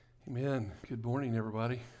Amen. Good morning,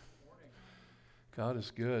 everybody. God is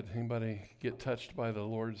good. Anybody get touched by the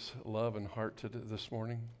Lord's love and heart this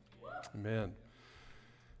morning? Amen.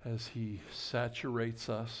 As He saturates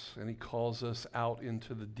us and He calls us out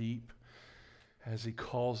into the deep, as He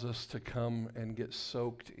calls us to come and get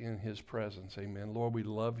soaked in His presence. Amen. Lord, we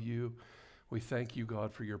love You. We thank You,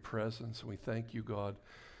 God, for Your presence. And we thank You, God,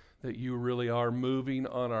 that You really are moving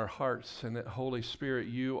on our hearts and that, Holy Spirit,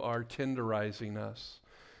 You are tenderizing us.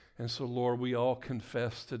 And so, Lord, we all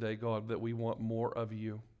confess today, God, that we want more of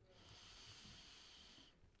You.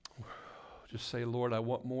 Just say, Lord, I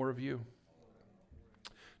want more of You.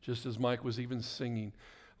 Just as Mike was even singing,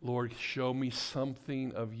 Lord, show me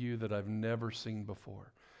something of You that I've never seen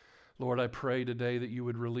before. Lord, I pray today that You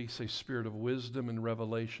would release a spirit of wisdom and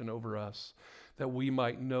revelation over us, that we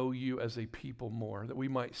might know You as a people more, that we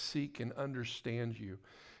might seek and understand You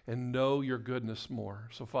and know Your goodness more.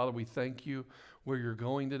 So, Father, we thank You where You're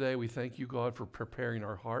going today. We thank You, God, for preparing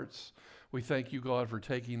our hearts. We thank You, God, for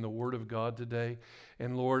taking the Word of God today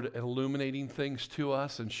and, Lord, illuminating things to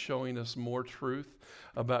us and showing us more truth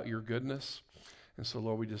about Your goodness. And so,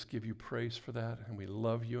 Lord, we just give You praise for that, and we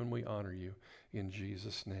love You and we honor You in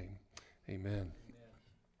Jesus' name. Amen.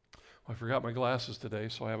 Well, I forgot my glasses today,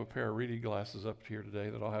 so I have a pair of reading glasses up here today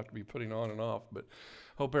that I'll have to be putting on and off, but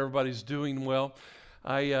hope everybody's doing well.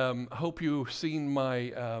 I hope you've seen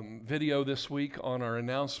my video this week on our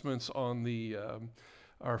announcements on the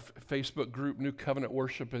our Facebook group, New Covenant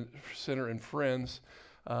Worship Center and Friends.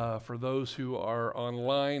 For those who are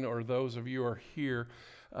online or those of you who are here,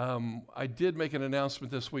 I did make an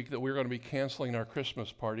announcement this week that we're going to be canceling our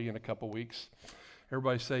Christmas party in a couple weeks.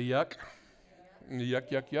 Everybody say yuck. Yuck,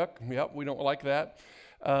 yuck, yuck. Yep, we don't like that.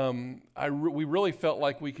 We really felt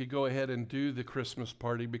like we could go ahead and do the Christmas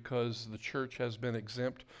party because the church has been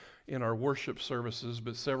exempt in our worship services,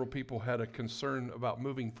 but several people had a concern about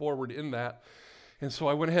moving forward in that. And so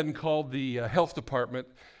I went ahead and called the health department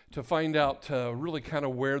to find out really kind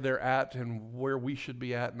of where they're at and where we should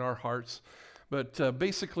be at in our hearts. But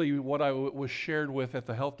basically what I was shared with at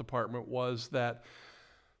the health department was that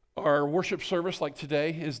our worship service, like today,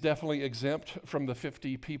 is definitely exempt from the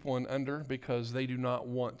 50 people and under because they do not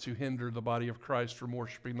want to hinder the body of Christ from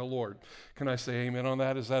worshiping the Lord. Can I say amen on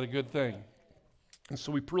that? Is that a good thing? And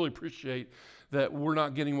so we really appreciate that we're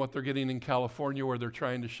not getting what they're getting in California where they're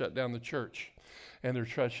trying to shut down the church and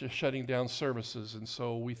they're shutting down services. And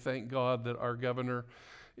so we thank God that our governor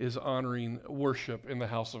is honoring worship in the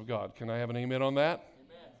house of God. Can I have an amen on that?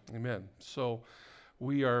 Amen. Amen. So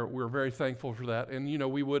we're very thankful for that. And, you know,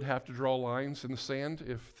 we would have to draw lines in the sand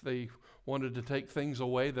if they wanted to take things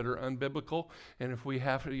away that are unbiblical. And if we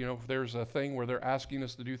have to, you know, if there's a thing where they're asking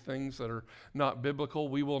us to do things that are not biblical,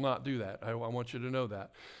 we will not do that. I want you to know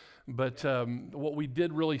that. But what we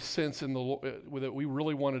did really sense in that we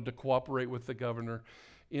really wanted to cooperate with the governor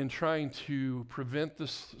in trying to prevent the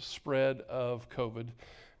spread of COVID.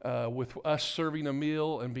 With us serving a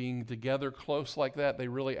meal and being together close like that, they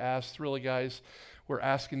really asked, guys, we're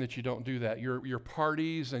asking that you don't do that. Your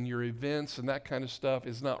parties and your events and that kind of stuff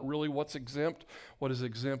is not really what's exempt. What is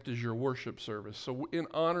exempt is your worship service. So in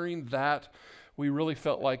honoring that, we really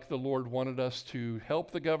felt like the Lord wanted us to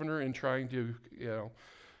help the governor in trying to,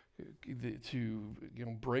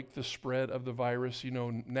 break the spread of the virus. You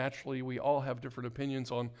know, naturally, we all have different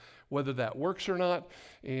opinions on whether that works or not,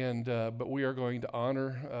 but we are going to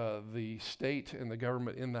honor the state and the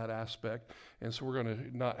government in that aspect, and so we're going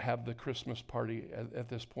to not have the Christmas party at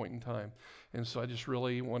this point in time. And so I just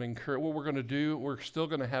really want to encourage, what we're going to do, we're still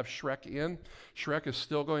going to have Shrek in. Shrek is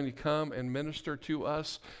still going to come and minister to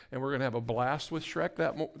us, and we're going to have a blast with Shrek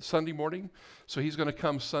that Sunday morning. So he's going to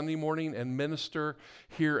come Sunday morning and minister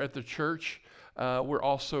here at the church. We're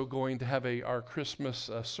also going to have our Christmas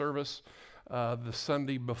service the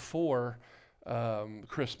Sunday before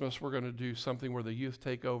Christmas. We're going to do something where the youth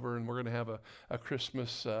take over, and we're going to have a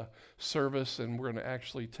Christmas service, and we're going to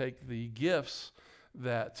actually take the gifts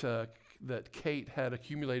that Kate had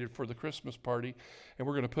accumulated for the Christmas party, and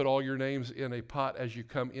we're going to put all your names in a pot as you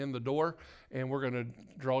come in the door, and we're going to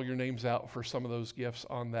draw your names out for some of those gifts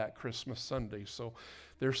on that Christmas Sunday. So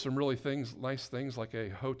there's some really nice things like a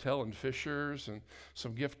hotel in Fishers and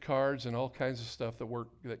some gift cards and all kinds of stuff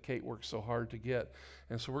that Kate worked so hard to get.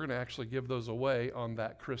 And so we're going to actually give those away on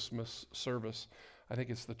that Christmas service. I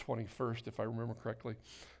think it's the 21st, if I remember correctly.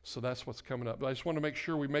 So that's what's coming up. But I just want to make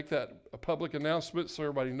sure we make that a public announcement so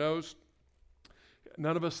everybody knows.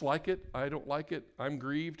 None of us like it. I don't like it. I'm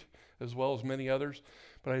grieved, as well as many others.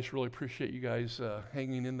 But I just really appreciate you guys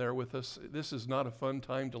hanging in there with us. This is not a fun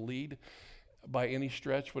time to lead. by any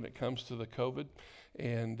stretch when it comes to the COVID.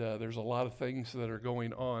 And there's a lot of things that are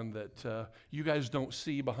going on that you guys don't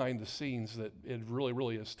see behind the scenes, that it really,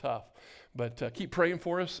 really is tough. But keep praying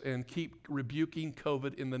for us and keep rebuking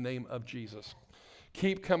COVID in the name of Jesus.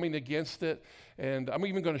 Keep coming against it. And I'm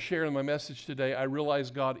even going to share in my message today, I realize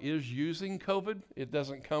God is using COVID. It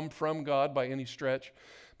doesn't come from God by any stretch.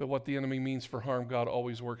 But what the enemy means for harm, God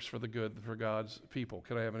always works for the good for God's people.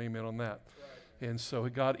 Can I have an amen on that? Right. And so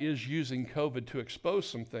God is using COVID to expose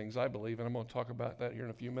some things, I believe. And I'm going to talk about that here in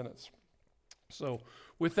a few minutes. So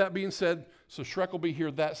with that being said, so Shrek will be here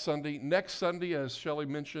that Sunday. Next Sunday, as Shelley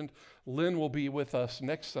mentioned, Lynn will be with us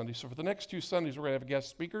next Sunday. So for the next 2 Sundays, we're going to have guest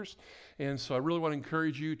speakers. And so I really want to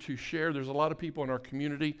encourage you to share. There's a lot of people in our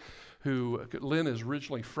community who, Lynn is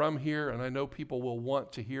originally from here, and I know people will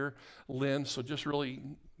want to hear Lynn. So just really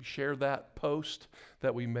share that post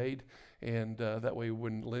that we made. And that way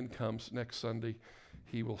when Lynn comes next Sunday,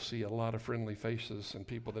 he will see a lot of friendly faces and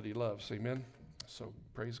people that he loves. Amen? So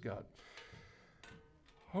praise God.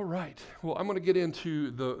 All right. Well, I'm going to get into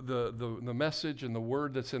the message and the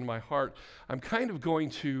word that's in my heart. I'm kind of going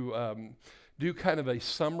to do kind of a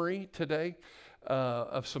summary today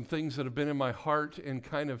of some things that have been in my heart, and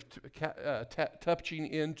kind of touching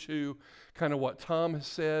into kind of what Tom has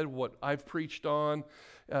said, what I've preached on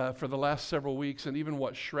for the last several weeks, and even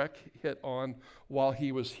what Shrek hit on while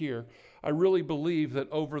he was here. I really believe that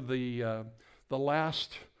over the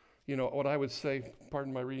last, what I would say,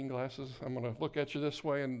 pardon my reading glasses, I'm going to look at you this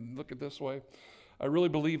way and look at this way. I really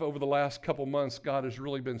believe over the last couple months, God has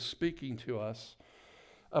really been speaking to us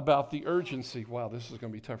about the urgency. Wow, this is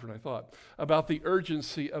going to be tougher than I thought. About the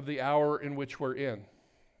urgency of the hour in which we're in.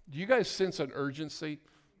 Do you guys sense an urgency?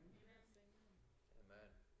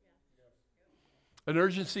 An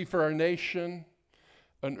urgency for our nation,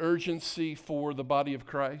 an urgency for the body of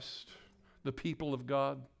Christ, the people of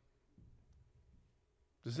God.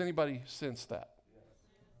 Does anybody sense that? Yes.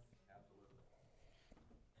 Absolutely.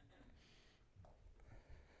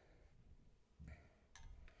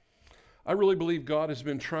 I really believe God has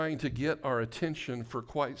been trying to get our attention for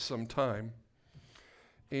quite some time.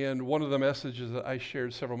 And one of the messages that I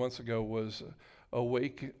shared several months ago was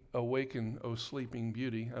Awaken, O Sleeping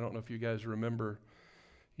Beauty. I don't know if you guys remember,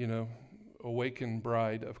 Awaken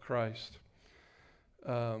Bride of Christ.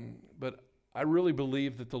 But I really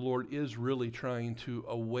believe that the Lord is really trying to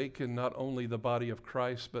awaken not only the body of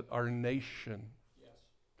Christ, but our nation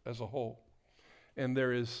as a whole. And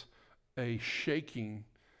there is a shaking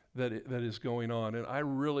that is going on. And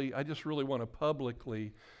I just really want to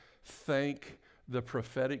publicly thank the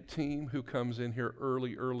prophetic team who comes in here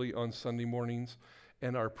early on Sunday mornings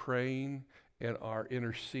and are praying and are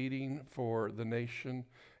interceding for the nation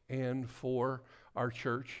and for our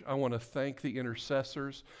church. I want to thank the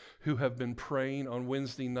intercessors who have been praying on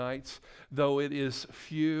Wednesday nights. Though it is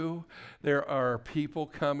few, there are people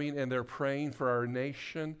coming and they're praying for our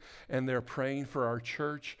nation and they're praying for our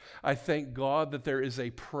church. I thank God that there is a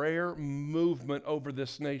prayer movement over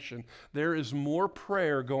this nation. There is more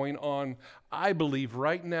prayer going on, I believe,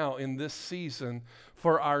 right now in this season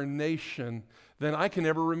for our nation than I can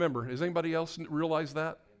ever remember. Does anybody else realize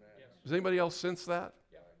that? Yes. Does anybody else sense that?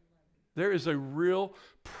 There is a real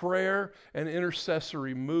prayer and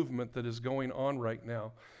intercessory movement that is going on right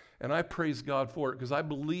now. And I praise God for it because I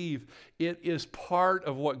believe it is part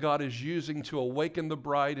of what God is using to awaken the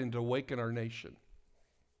bride and to awaken our nation.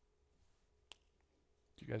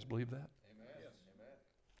 Do you guys believe that? Amen. Yes. Amen.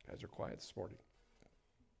 You guys are quiet this morning.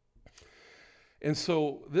 And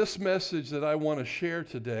so this message that I want to share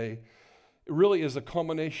today really is a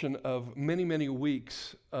culmination of many, many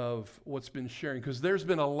weeks of what's been sharing, because there's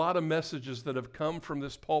been a lot of messages that have come from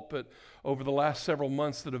this pulpit over the last several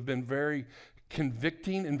months that have been very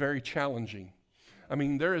convicting and very challenging. I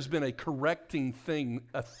mean, there has been a correcting thing,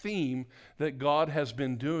 a theme that God has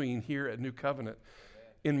been doing here at New Covenant.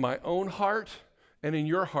 In my own heart and in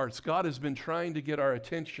your hearts, God has been trying to get our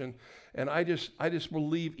attention. And I just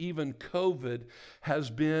believe even COVID has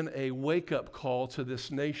been a wake-up call to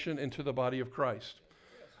this nation and to the body of Christ.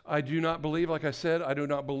 I do not believe, like I said, I do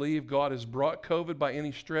not believe God has brought COVID by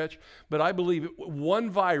any stretch, but I believe one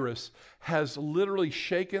virus has literally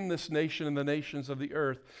shaken this nation and the nations of the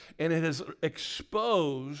earth, and it has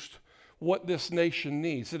exposed what this nation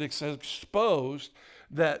needs. It has exposed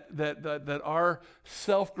that our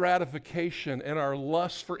self-gratification and our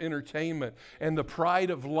lust for entertainment and the pride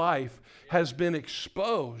of life has been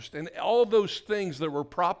exposed. And all those things that were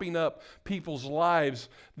propping up people's lives,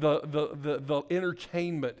 the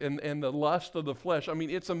entertainment and the lust of the flesh. I mean,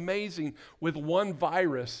 it's amazing. With one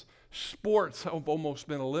virus, sports have almost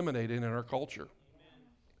been eliminated in our culture.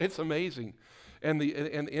 It's amazing. and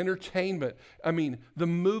the entertainment. I mean, the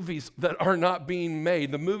movies that are not being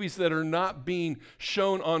made, the movies that are not being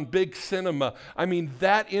shown on big cinema. I mean,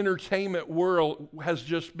 that entertainment world has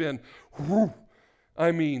just been, whew.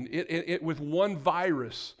 I mean, it with one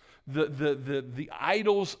virus, the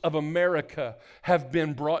idols of America have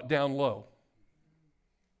been brought down low.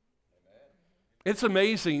 It's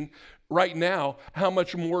amazing right now how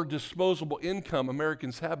much more disposable income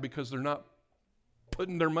Americans have because they're not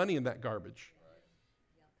putting their money in that garbage.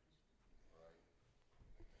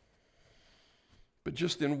 But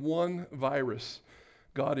just in one virus,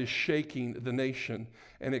 God is shaking the nation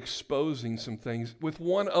and exposing some things. With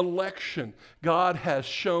one election, God has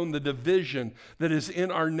shown the division that is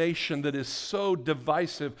in our nation that is so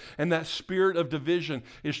divisive. And that spirit of division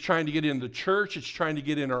is trying to get in the church. It's trying to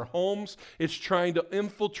get in our homes. It's trying to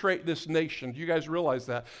infiltrate this nation. Do you guys realize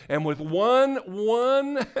that? And with one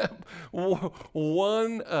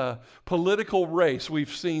political race,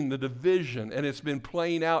 we've seen the division. And it's been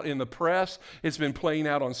playing out in the press. It's been playing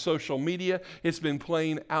out on social media. It's been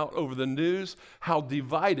playing out over the news, how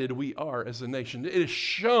divided we are as a nation. It is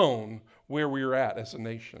shown where we're at as a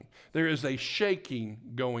nation. There is a shaking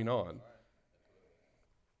going on.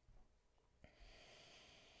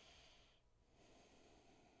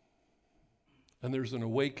 And there's an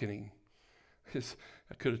awakening.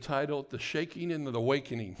 I could have titled The Shaking and the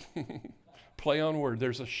Awakening. Play on word.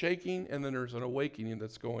 There's a shaking and then there's an awakening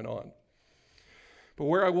that's going on. But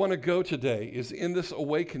where I want to go today is in this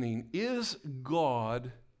awakening, is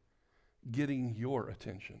God getting your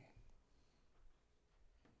attention?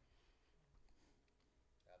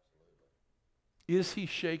 Absolutely. Is he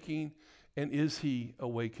shaking and is he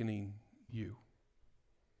awakening you?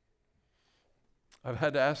 I've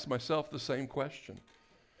had to ask myself the same question.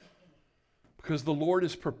 Because the Lord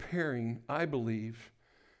is preparing, I believe,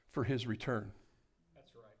 for his return.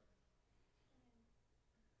 That's right.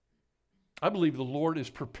 I believe the Lord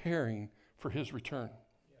is preparing for his return.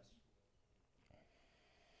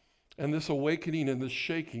 And this awakening and this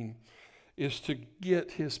shaking is to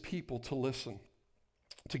get his people to listen.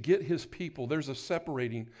 To get his people. There's a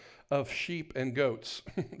separating of sheep and goats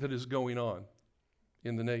that is going on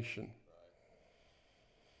in the nation.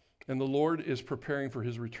 And the Lord is preparing for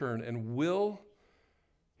his return. And will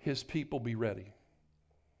his people be ready?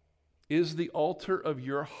 Is the altar of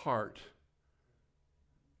your heart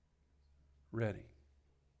ready?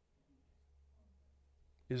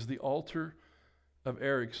 Is the altar of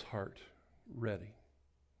Eric's heart ready?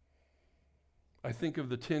 I think of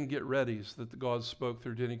the 10 get readies that God spoke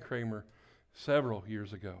through Denny Kramer several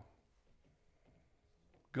years ago.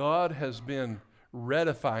 God has been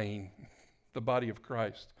redifying the body of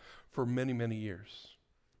Christ for many, many years.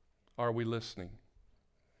 Are we listening?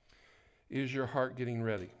 Is your heart getting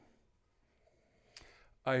ready?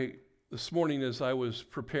 This morning as I was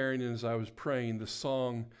preparing and as I was praying, the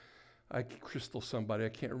song, Crystal somebody, I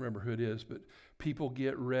can't remember who it is, but people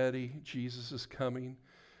get ready. Jesus is coming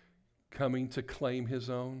to claim his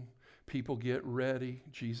own. People get ready.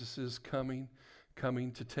 Jesus is coming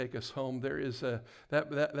to take us home. There is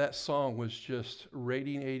that song was just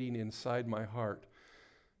radiating inside my heart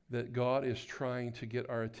that God is trying to get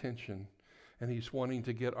our attention and he's wanting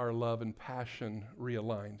to get our love and passion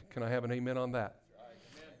realigned. Can I have an amen on that?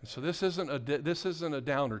 So this isn't a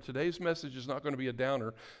downer. Today's message is not going to be a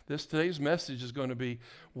downer. Today's message is going to be,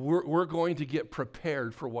 we're going to get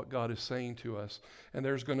prepared for what God is saying to us. And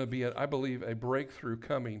there's going to be, I believe, a breakthrough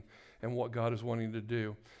coming in what God is wanting to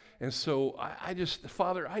do. And so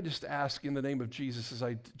Father, I just ask in the name of Jesus as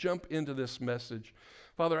I jump into this message,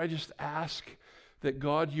 Father, I just ask that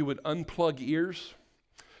God, you would unplug ears,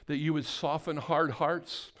 that you would soften hard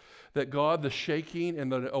hearts, that God, the shaking and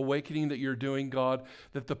the awakening that you're doing, God,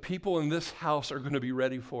 that the people in this house are going to be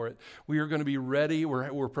ready for it. We are going to be ready.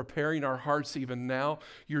 We're preparing our hearts even now.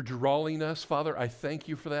 You're drawing us, Father. I thank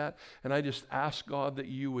you for that. And I just ask, God, that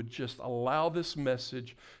you would just allow this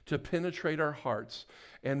message to penetrate our hearts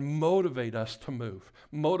and motivate us to move.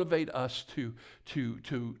 Motivate us to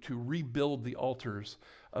rebuild the altars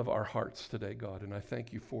of our hearts today, God. And I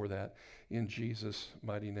thank you for that in Jesus'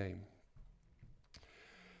 mighty name.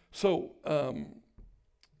 So,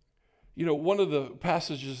 one of the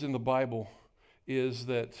passages in the Bible is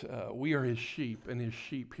that we are his sheep and his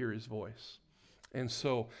sheep hear his voice. And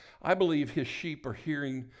so I believe his sheep are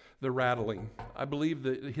hearing the rattling. I believe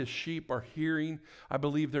that his sheep are hearing. I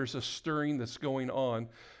believe there's a stirring that's going on.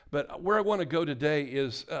 But where I want to go today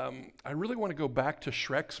is I really want to go back to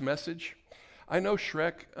Shrek's message. I know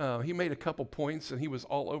Shrek, he made a couple points and he was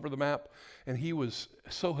all over the map and he was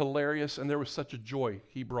so hilarious and there was such a joy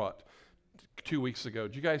he brought 2 weeks ago.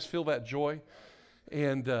 Did you guys feel that joy?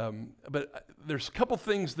 And but there's a couple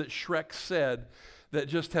things that Shrek said that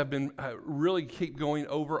just have been really keep going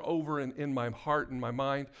over in my heart and my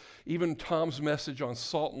mind. Even Tom's message on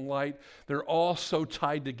salt and light, they're all so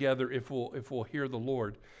tied together if we'll hear the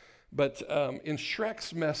Lord. But in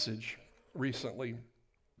Shrek's message recently,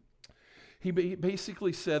 he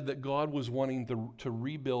basically said that God was wanting to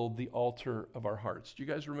rebuild the altar of our hearts. Do you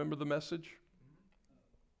guys remember the message?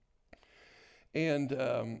 And,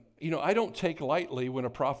 I don't take lightly when a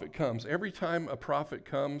prophet comes. Every time a prophet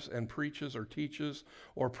comes and preaches or teaches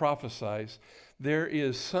or prophesies, there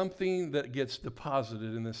is something that gets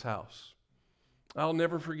deposited in this house. I'll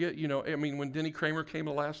never forget, when Denny Kramer came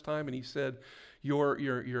the last time and he said,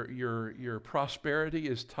 your prosperity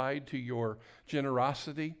is tied to your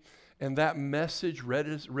generosity. And that message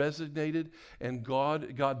resonated, and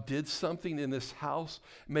God did something in this house,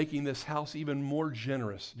 making this house even more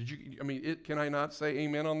generous. Can I not say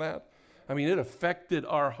amen on that? It affected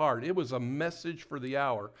our heart. It was a message for the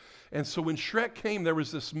hour. And so when Shrek came, there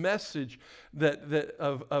was this message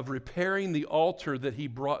of repairing the altar that he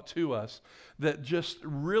brought to us that just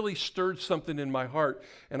really stirred something in my heart.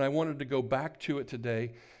 And I wanted to go back to it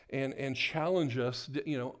today and challenge us,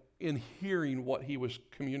 in hearing what he was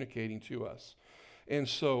communicating to us. And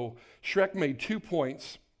so Shrek made 2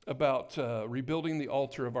 points about rebuilding the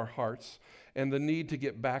altar of our hearts and the need to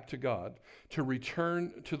get back to God, to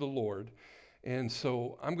return to the Lord. And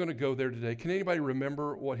so I'm going to go there today. Can anybody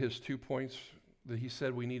remember what his 2 points that he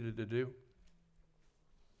said we needed to do?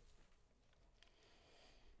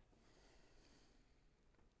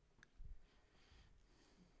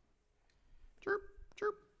 Chirp,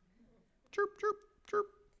 chirp, chirp, chirp, chirp.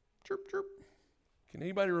 Chirp, chirp. Can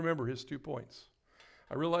anybody remember his 2 points?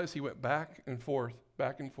 I realize he went back and forth,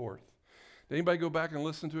 back and forth. Did anybody go back and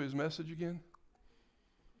listen to his message again?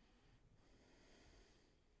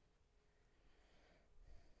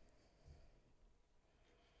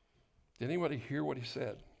 Did anybody hear what he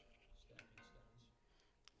said?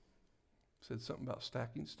 Said something about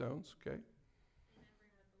stacking stones, okay?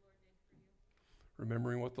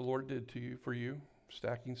 Remembering what the Lord did to you, for you,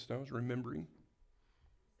 stacking stones, remembering.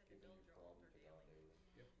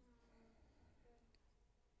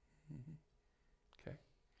 Okay.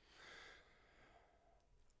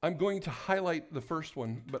 I'm going to highlight the first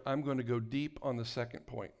one, but I'm going to go deep on the second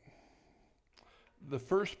point. The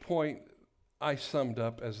first point I summed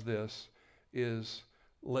up as this is,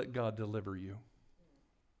 let God deliver you.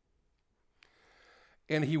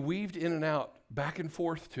 And he weaved in and out, back and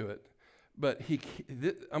forth to it, but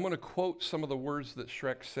I'm going to quote some of the words that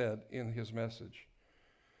Shrek said in his message.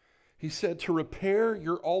 He said, to repair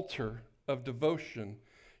your altar of devotion,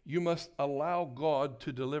 you must allow God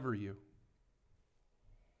to deliver you.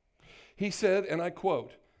 He said, and I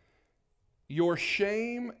quote, your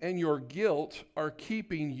shame and your guilt are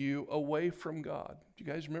keeping you away from God. Do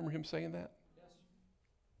you guys remember him saying that? Yes.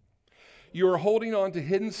 You are holding on to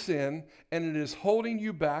hidden sin, and it is holding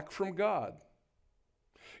you back from God.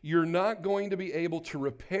 You're not going to be able to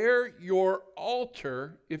repair your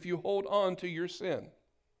altar if you hold on to your sin.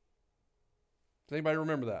 Does anybody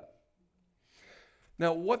remember that?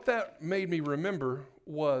 Now, what that made me remember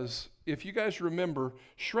was, if you guys remember,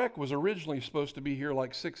 Shrek was originally supposed to be here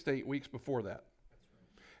like 6 to 8 weeks before that.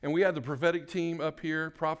 And we had the prophetic team up here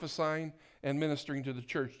prophesying and ministering to the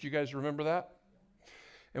church. Do you guys remember that?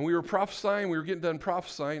 And we were prophesying, we were getting done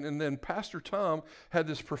prophesying, and then Pastor Tom had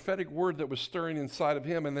this prophetic word that was stirring inside of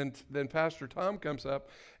him, and then Pastor Tom comes up,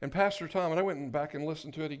 and Pastor Tom, and I went back and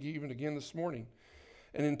listened to it even again this morning.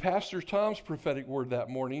 And in Pastor Tom's prophetic word that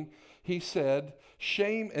morning, he said,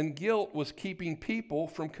 shame and guilt was keeping people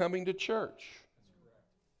from coming to church.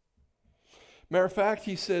 Matter of fact,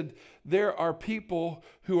 he said, there are people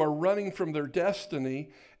who are running from their destiny,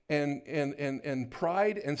 and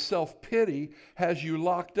pride and self-pity has you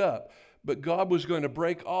locked up. But God was going to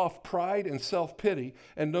break off pride and self-pity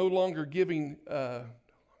and no longer giving...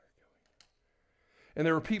 And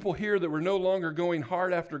there were people here that were no longer going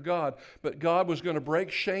hard after God, but God was going to break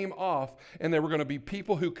shame off, and there were going to be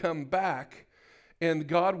people who come back, and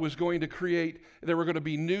God was going to create, there were going to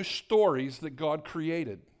be new stories that God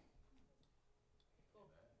created.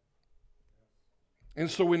 And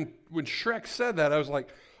so when Shrek said that, I was like,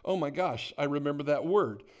 oh my gosh, I remember that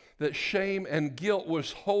word, that shame and guilt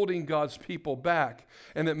was holding God's people back,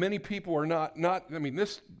 and that many people are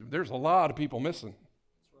there's a lot of people missing.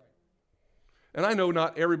 And I know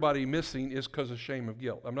not everybody missing is because of shame of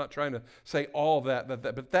guilt. I'm not trying to say all that,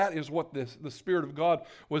 but that is what the Spirit of God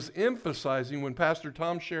was emphasizing when Pastor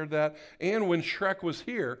Tom shared that and when Shrek was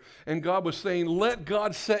here. And God was saying, let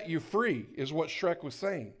God set you free, is what Shrek was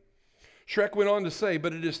saying. Shrek went on to say,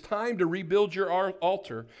 but it is time to rebuild your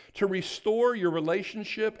altar, to restore your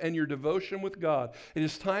relationship and your devotion with God. It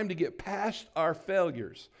is time to get past our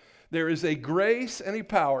failures. There is a grace and a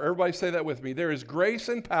power. Everybody say that with me. There is grace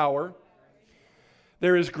and power.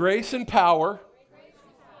 There is grace and power.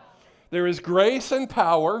 There is grace and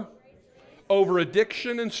power over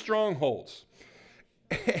addiction and strongholds.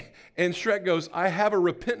 And Shrek goes, I have a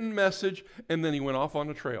repentant message, and then he went off on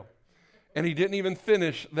the trail. And he didn't even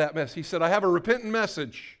finish that message. He said, I have a repentant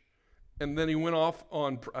message. And then he went off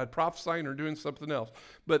on prophesying or doing something else.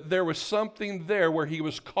 But there was something there where he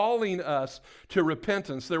was calling us to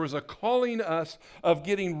repentance. There was a calling us of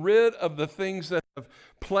getting rid of the things that have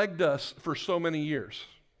plagued us for so many years.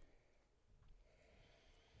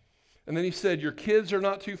 And then he said, your kids are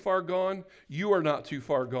not too far gone. You are not too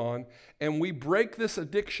far gone. And we break this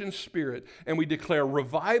addiction spirit and we declare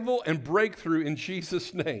revival and breakthrough in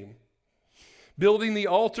Jesus' name. Building the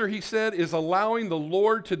altar, he said, is allowing the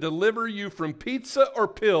Lord to deliver you from pizza or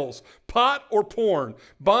pills, pot or porn.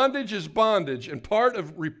 Bondage is bondage, and part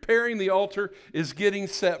of repairing the altar is getting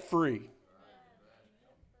set free.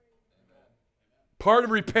 Part of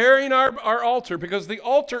repairing our altar, because the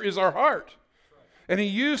altar is our heart. And he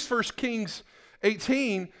used 1 Kings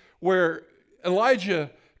 18, where Elijah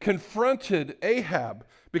confronted Ahab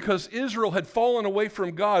because Israel had fallen away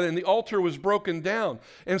from God and the altar was broken down.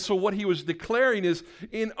 And so what he was declaring is,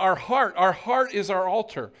 in our heart is our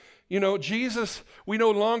altar. You know, Jesus, we no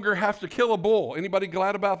longer have to kill a bull. Anybody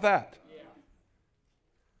glad about that? Yeah.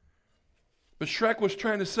 But Shrek was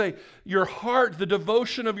trying to say, your heart, the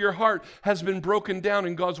devotion of your heart has been broken down,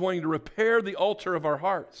 and God's wanting to repair the altar of our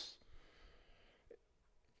hearts.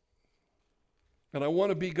 And I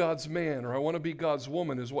want to be God's man, or I want to be God's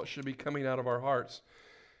woman, is what should be coming out of our hearts.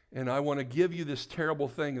 And I want to give you this terrible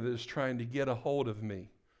thing that is trying to get a hold of me.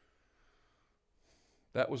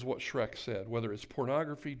 That was what Shrek said. Whether it's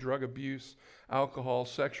pornography, drug abuse, alcohol,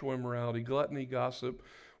 sexual immorality, gluttony, gossip,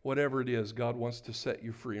 whatever it is, God wants to set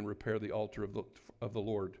you free and repair the altar of the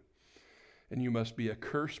Lord. And you must be a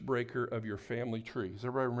curse breaker of your family tree. Does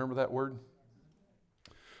everybody remember that word?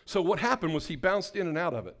 So what happened was he bounced in and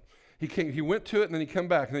out of it. He went to it, and then he'd come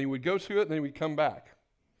back, and then he would go to it, and then he would come back.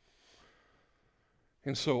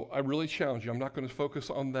 And so I really challenge you. I'm not going to focus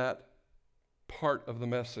on that part of the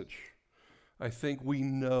message. I think we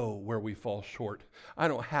know where we fall short. I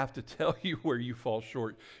don't have to tell you where you fall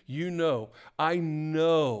short. You know. I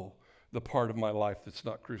know the part of my life that's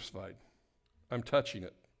not crucified. I'm touching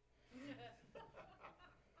it.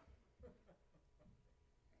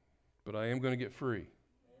 But I am going to get free.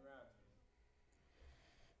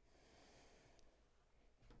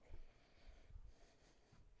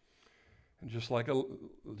 And just like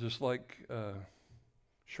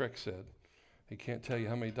Shrek said, he can't tell you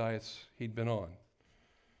how many diets he'd been on.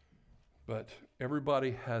 But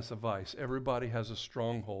everybody has a vice. Everybody has a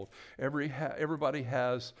stronghold. Everybody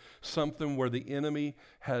has something where the enemy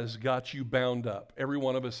has got you bound up. Every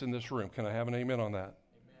one of us in this room. Can I have an amen on that?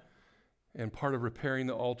 Amen. And part of repairing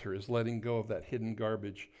the altar is letting go of that hidden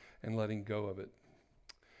garbage and letting go of it.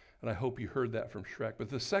 And I hope you heard that from Shrek.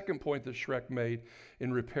 But the second point that Shrek made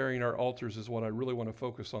in repairing our altars is what I really want to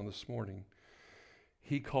focus on this morning.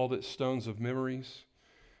 He called it stones of memories.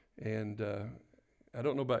 And I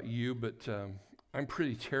don't know about you, but I'm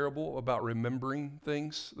pretty terrible about remembering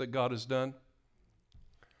things that God has done.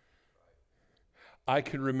 I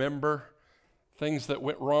can remember things that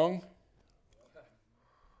went wrong.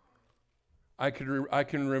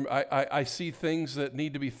 I see things that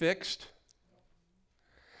need to be fixed.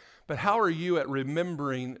 But how are you at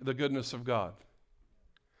remembering the goodness of God?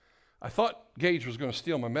 I thought Gage was going to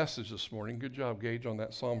steal my message this morning. Good job, Gage, on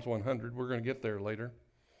that Psalms 100. We're going to get there later.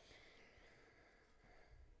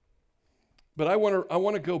 But I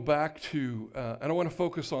want to go back to, and I want to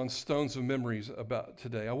focus on stones of memories about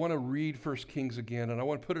today. I want to read 1 Kings again, and I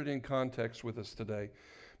want to put it in context with us today.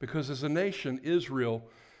 Because as a nation, Israel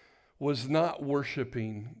was not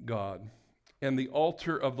worshiping God, and the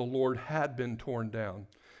altar of the Lord had been torn down.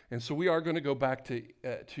 And so we are going to go back to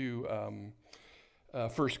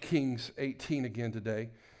 1 Kings 18 again today.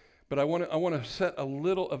 But I want to set a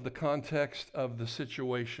little of the context of the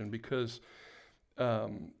situation, because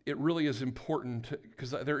it really is important,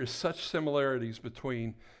 because there is such similarities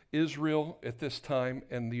between Israel at this time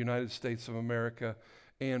and the United States of America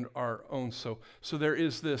and our own. So there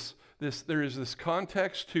is this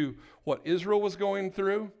context to what Israel was going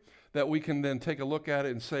through, that we can then take a look at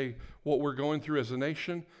it and say what we're going through as a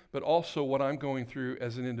nation, but also what I'm going through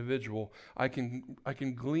as an individual. I can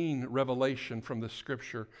glean revelation from the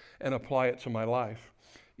scripture and apply it to my life.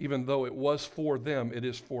 Even though it was for them, it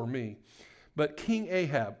is for me. But King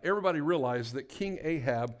Ahab, everybody realized that King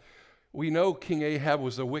Ahab, we know King Ahab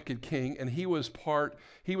was a wicked king, and he was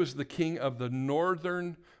the king of the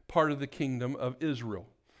northern part of the kingdom of Israel.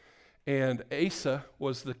 And Asa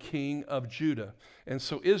was the king of Judah. And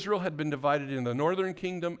so Israel had been divided in the northern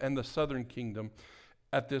kingdom and the southern kingdom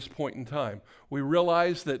at this point in time. We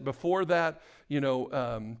realize that before that,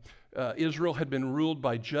 Israel had been ruled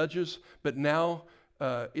by judges, but now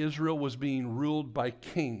Israel was being ruled by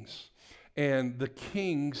kings. And the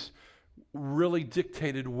kings really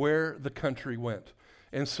dictated where the country went.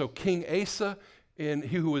 And so King Asa,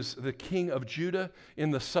 who was the king of Judah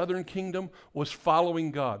in the southern kingdom, was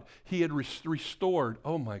following God. He had restored,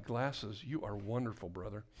 oh, my glasses, you are wonderful,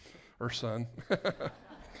 brother or son.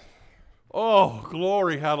 Oh,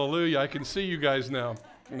 glory, hallelujah. I can see you guys now.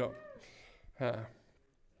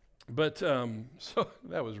 But so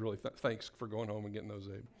that was really, thanks for going home and getting those,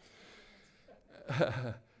 Abe.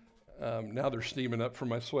 Now they're steaming up from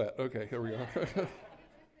my sweat. Okay, here we go.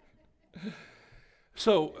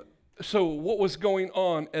 So what was going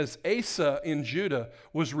on as Asa in Judah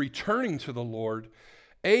was returning to the Lord,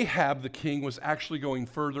 Ahab the king was actually going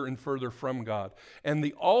further and further from God. And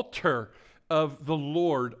the altar of the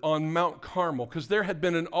Lord on Mount Carmel, because there had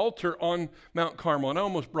been an altar on Mount Carmel, and I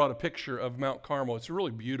almost brought a picture of Mount Carmel. It's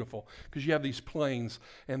really beautiful because you have these plains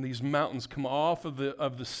and these mountains come off of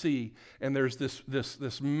the sea, and there's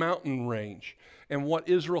this mountain range. And what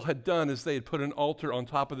Israel had done is they had put an altar on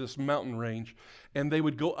top of this mountain range, and they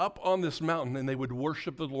would go up on this mountain and they would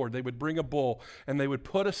worship the Lord. They would bring a bull and they would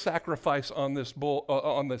put a sacrifice on this bull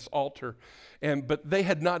on this altar. But they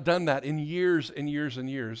had not done that in years and years and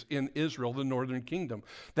years in Israel, the northern kingdom.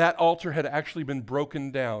 That altar had actually been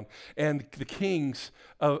broken down, and the kings,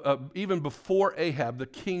 even before Ahab, the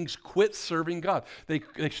kings quit serving God. They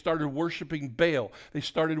started worshiping Baal. They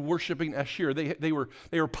started worshiping Asherah. They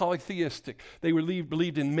were polytheistic. They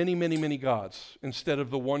believed in many, many, many gods instead of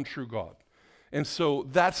the one true God. And so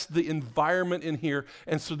that's the environment in here.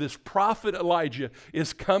 And so this prophet Elijah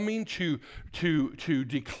is coming to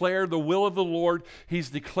declare the will of the Lord. He's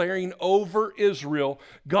declaring over Israel,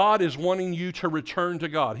 God is wanting you to return to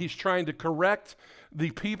God. He's trying to correct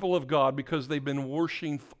the people of God because they've been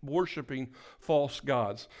worshiping false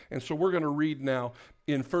gods. And so we're going to read now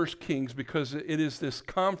in 1 Kings, because it is this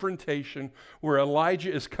confrontation where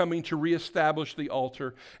Elijah is coming to reestablish the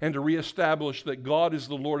altar and to reestablish that God is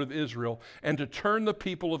the Lord of Israel and to turn the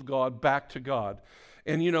people of God back to God.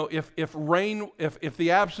 And if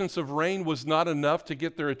the absence of rain was not enough to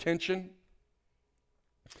get their attention,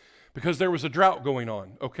 because there was a drought going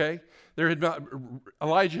on, okay?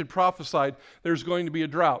 Elijah had prophesied there's going to be a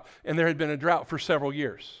drought, and there had been a drought for several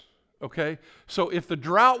years. Okay, so if the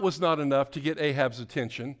drought was not enough to get Ahab's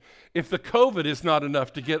attention, if the COVID is not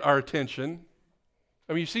enough to get our attention,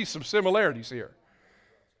 I mean, you see some similarities here.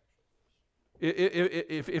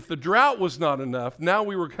 If the drought was not enough, now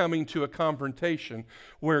we were coming to a confrontation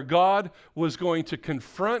where God was going to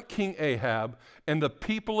confront King Ahab and the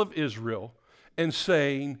people of Israel and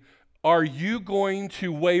saying, are you going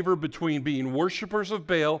to waver between being worshipers of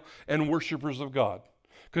Baal and worshipers of God?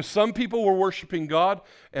 Because some people were worshiping God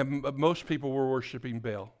and most people were worshiping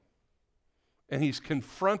Baal. And he's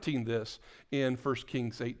confronting this in 1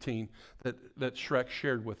 Kings 18 that Shrek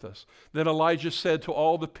shared with us. Then Elijah said to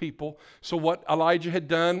all the people, so what Elijah had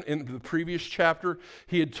done in the previous chapter,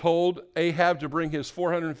 he had told Ahab to bring his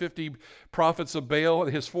 450 prophets of Baal,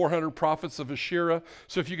 his 400 prophets of Asherah.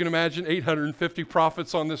 So if you can imagine 850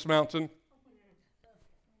 prophets on this mountain.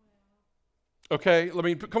 Okay,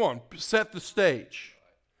 come on, set the stage.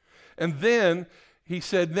 And then he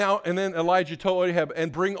said, and then Elijah told Ahab,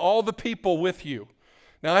 and bring all the people with you.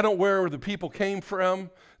 Now, I don't know where the people came from,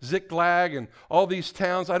 Ziklag and all these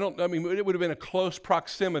towns. It would have been a close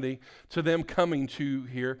proximity to them coming to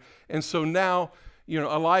here. And so now,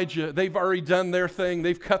 Elijah, they've already done their thing.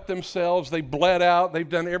 They've cut themselves. They bled out. They've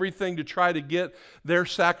done everything to try to get their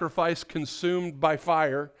sacrifice consumed by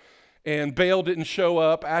fire. And Baal didn't show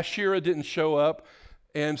up. Asherah didn't show up.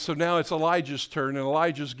 And so now it's Elijah's turn, and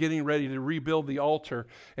Elijah's getting ready to rebuild the altar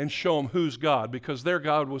and show them who's God, because their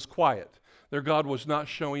God was quiet. Their God was not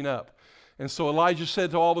showing up. And so Elijah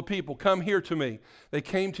said to all the people, come here to me. They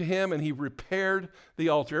came to him, and he repaired the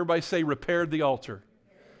altar. Everybody say, repaired the altar.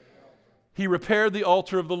 He repaired the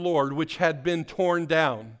altar of the Lord, which had been torn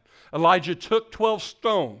down. Elijah took 12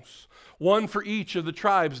 stones, one for each of the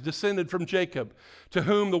tribes descended from Jacob, to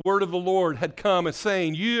whom the word of the Lord had come as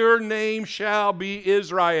saying, your name shall be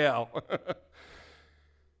Israel.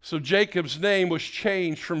 So Jacob's name was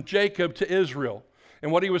changed from Jacob to Israel.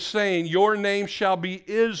 And what he was saying, your name shall be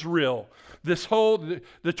Israel.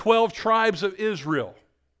 The 12 tribes of Israel.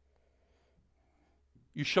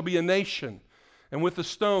 You shall be a nation. And with the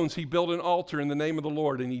stones he built an altar in the name of the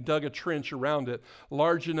Lord, and he dug a trench around it,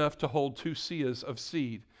 large enough to hold 2 seahs of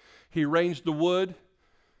seed. He arranged the wood,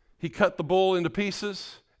 he cut the bull into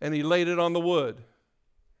pieces, and he laid it on the wood.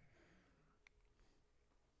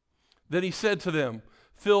 Then he said to them,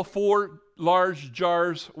 fill 4 large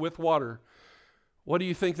jars with water. What do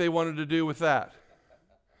you think they wanted to do with that?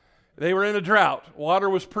 They were in a drought.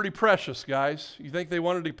 Water was pretty precious, guys. You think they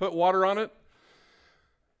wanted to put water on it?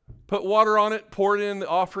 Put water on it, pour it in the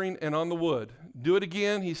offering and on the wood. Do it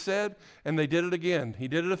again, he said, and they did it again. He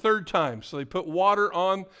did it a 3rd time. So they put water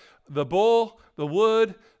on the bull, the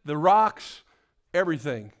wood, the rocks,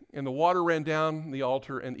 everything. And the water ran down the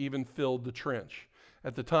altar and even filled the trench.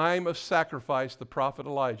 At the time of sacrifice, the prophet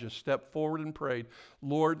Elijah stepped forward and prayed,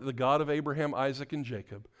 Lord, the God of Abraham, Isaac, and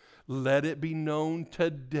Jacob, let it be known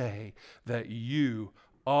today that you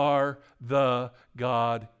are the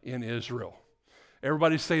God in Israel.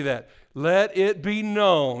 Everybody say that. Let it be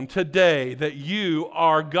known today that you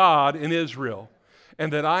are God in Israel,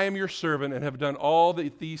 and that I am your servant and have done all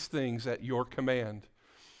these things at your command.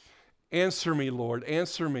 Answer me, Lord,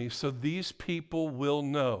 answer me, so these people will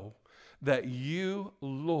know that you,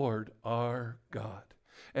 Lord, are God,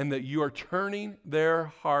 and that you are turning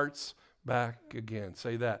their hearts back again.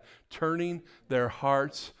 Say that. Turning their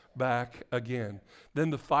hearts back again. Then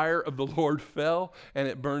the fire of the Lord fell, and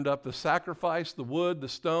it burned up the sacrifice, the wood, the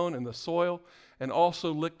stone, and the soil, and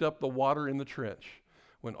also licked up the water in the trench.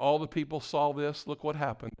 When all the people saw this, look what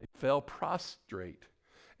happened. They fell prostrate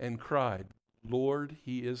and cried, Lord,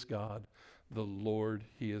 he is God. The Lord,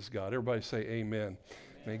 he is God. Everybody say amen.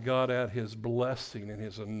 May God add his blessing and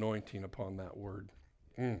his anointing upon that word.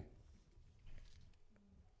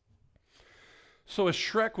 So as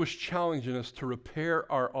Shrek was challenging us to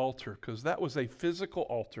repair our altar, because that was a physical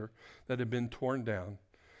altar that had been torn down,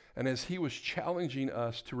 and as he was challenging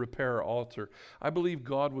us to repair our altar, I believe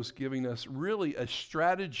God was giving us really a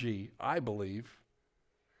strategy, I believe,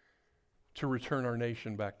 to return our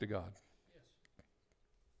nation back to God.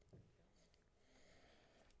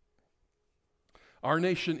 Our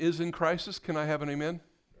nation is in crisis. Can I have an amen?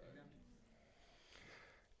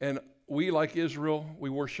 And we, like Israel, we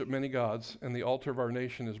worship many gods, and the altar of our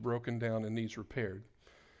nation is broken down and needs repaired.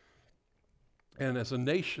 And as a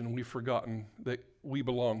nation, we've forgotten that we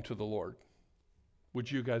belong to the Lord.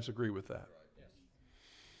 Would you guys agree with that? Yes.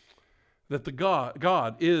 That the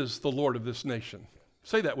God is the Lord of this nation.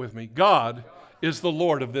 Say that with me. God is the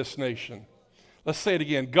Lord of this nation. Let's say it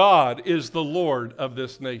again. God is the Lord of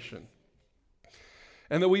this nation.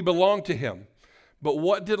 And that we belong to him. But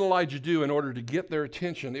what did Elijah do in order to get their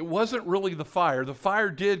attention? It wasn't really the fire. The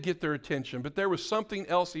fire did get their attention, but there was something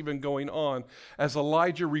else even going on as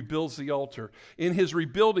Elijah rebuilds the altar. In his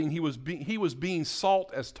rebuilding, he was being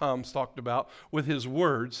salt, as Tom's talked about, with his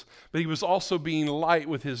words, but he was also being light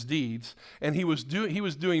with his deeds. And he was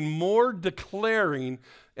doing more declaring.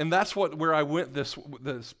 And that's where I went this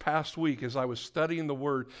past week as I was studying the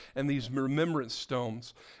Word and these remembrance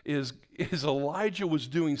stones, is Elijah was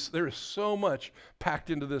doing, there is so much packed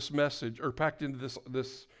into this message, or packed into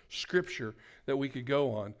this scripture that we could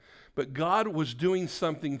go on. But God was doing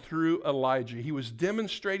something through Elijah. He was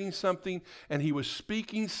demonstrating something, and he was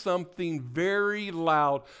speaking something very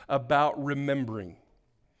loud about remembering.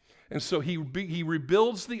 And so he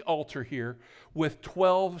rebuilds the altar here with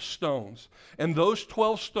 12 stones. And those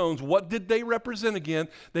 12 stones, what did they represent again?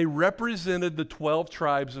 They represented the 12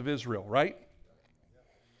 tribes of Israel, right?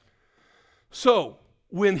 So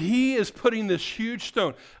when he is putting this huge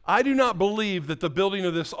stone, I do not believe that the building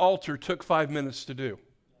of this altar took 5 minutes to do.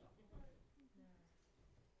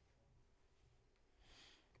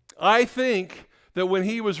 I think that when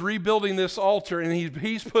he was rebuilding this altar and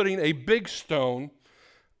he's putting a big stone,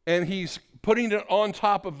 and he's putting it on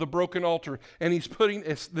top of the broken altar, and he's putting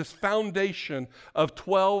this foundation of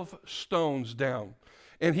 12 stones down.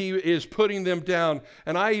 And he is putting them down.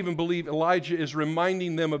 And I even believe Elijah is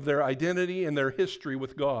reminding them of their identity and their history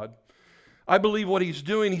with God. I believe what he's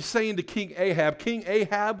doing, he's saying to King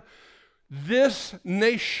Ahab, this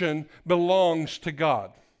nation belongs to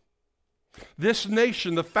God. This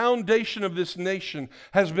nation, the foundation of this nation,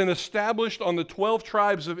 has been established on the 12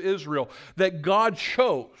 tribes of Israel that God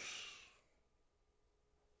chose.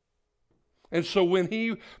 And so when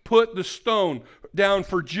he put the stone down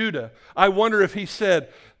for Judah, I wonder if he said,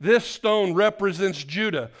 this stone represents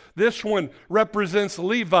Judah. This one represents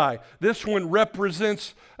Levi. This one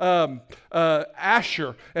represents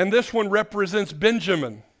Asher. And this one represents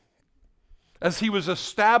Benjamin. As he was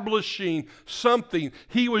establishing something,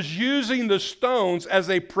 he was using the stones as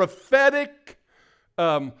a prophetic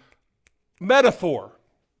metaphor.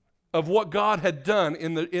 of what God had done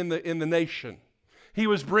in the nation. He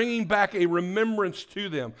was bringing back a remembrance to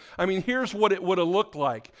them. I mean, here's what it would have looked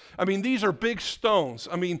like. I mean, these are big stones.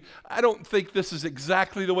 I mean, I don't think this is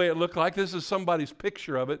exactly the way it looked like. This is somebody's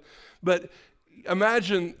picture of it. But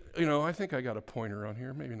imagine, I think I got a pointer on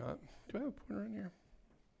here. Maybe not. Do I have a pointer on here?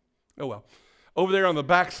 Oh, well. Over there on the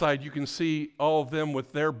backside, you can see all of them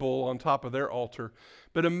with their bull on top of their altar.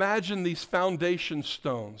 But imagine these foundation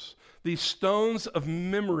stones, these stones of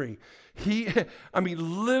memory.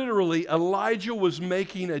 Literally, Elijah was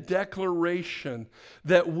making a declaration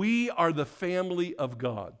that we are the family of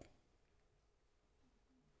God.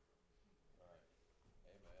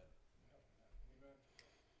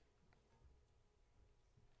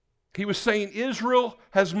 He was saying Israel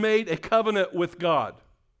has made a covenant with God.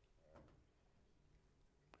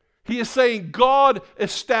 He is saying God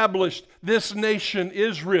established this nation,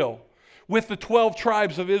 Israel, with the 12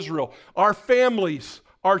 tribes of Israel. Our families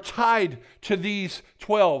are tied to these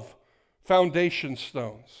 12 foundation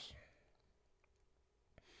stones.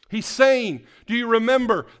 He's saying, do you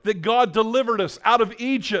remember that God delivered us out of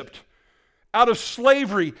Egypt, out of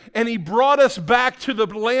slavery, and He brought us back to the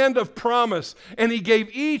land of promise, and He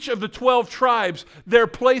gave each of the 12 tribes their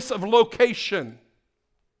place of location.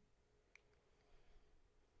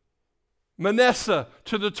 Manasseh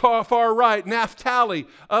to the far right, Naphtali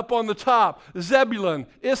up on the top, Zebulun,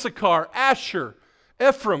 Issachar, Asher,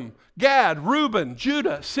 Ephraim, Gad, Reuben,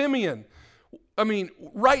 Judah, Simeon. I mean,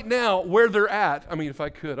 right now where they're at, if I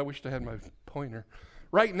could, I wished I had my pointer.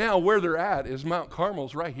 Right now where they're at is Mount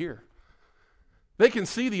Carmel's right here. They can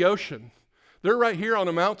see the ocean. They're right here on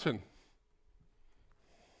a mountain.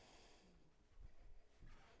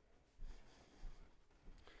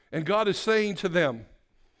 And God is saying to them,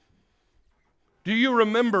 do you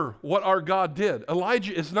remember what our God did?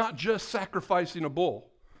 Elijah is not just sacrificing a bull.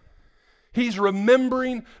 He's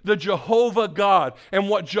remembering the Jehovah God and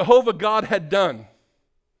what Jehovah God had done.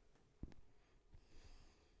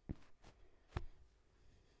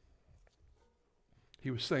 He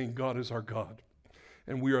was saying God is our God,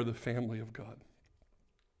 and we are the family of God.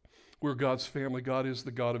 We're God's family. God is the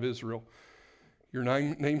God of Israel. Your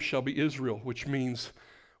name shall be Israel, which means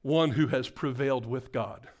one who has prevailed with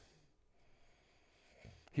God.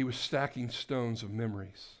 He was stacking stones of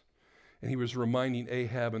memories. And he was reminding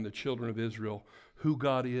Ahab and the children of Israel who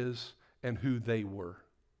God is and who they were.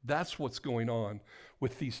 That's what's going on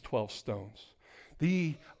with these 12 stones.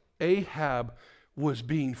 Ahab was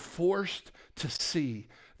being forced to see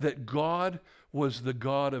that God was the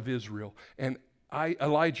God of Israel. And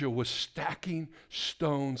Elijah was stacking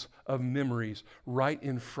stones of memories right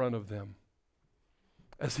in front of them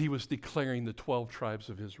as he was declaring the 12 tribes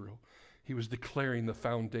of Israel. He was declaring the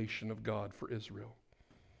foundation of God for Israel.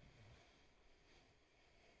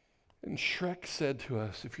 And Shrek said to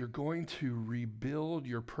us, if you're going to rebuild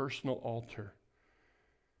your personal altar,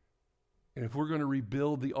 and if we're going to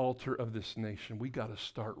rebuild the altar of this nation, we got to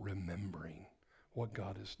start remembering what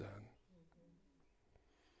God has done.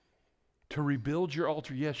 To rebuild your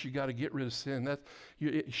altar, yes, you got to get rid of sin.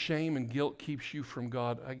 Shame and guilt keeps you from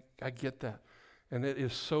God. I get that. And it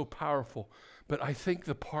is so powerful. But I think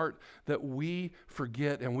the part that we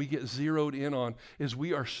forget and we get zeroed in on is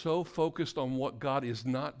we are so focused on what God is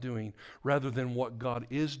not doing rather than what God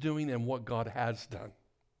is doing and what God has done.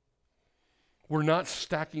 We're not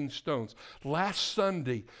stacking stones. Last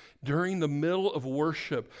Sunday, during the middle of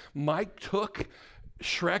worship, Mike took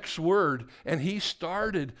Shrek's word and he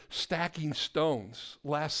started stacking stones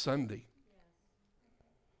last Sunday.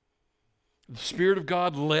 The Spirit of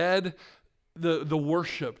God led the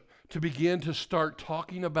worship to begin to start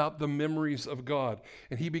talking about the memories of God.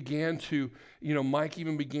 And he began to, Mike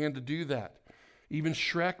even began to do that. Even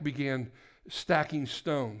Shrek began stacking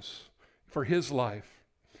stones for his life.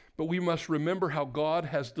 But we must remember how God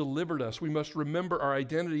has delivered us. We must remember our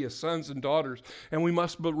identity as sons and daughters. And we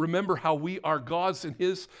must remember how we are God's in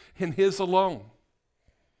His alone.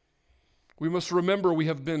 We must remember we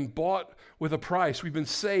have been bought with a price. We've been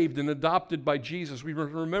saved and adopted by Jesus. We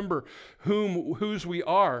must remember whose we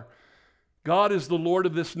are. God is the Lord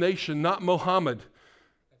of this nation, not Muhammad.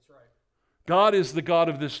 That's right. God is the God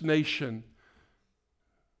of this nation,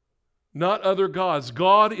 not other gods.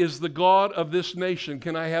 God is the God of this nation.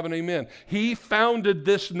 Can I have an amen? He founded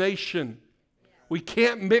this nation. We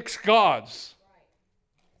can't mix gods.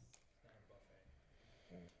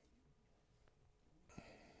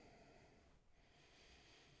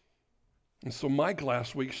 And so Mike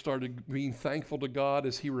last week started being thankful to God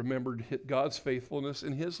as he remembered God's faithfulness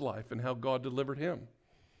in his life and how God delivered him.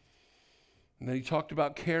 And then he talked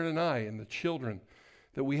about Karen and I and the children,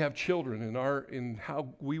 that we have children in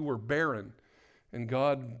how we were barren And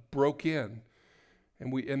God broke in.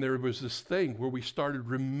 And there was this thing where we started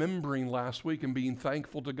remembering last week and being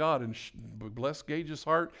thankful to God. And bless Gage's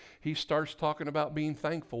heart, he starts talking about being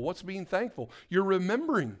thankful. What's being thankful? You're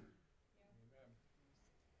remembering.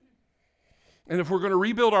 And if we're going to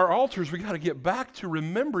rebuild our altars, we got to get back to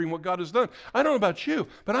remembering what God has done. I don't know about you,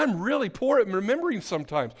 but I'm really poor at remembering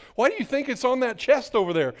sometimes. Why do you think it's on that chest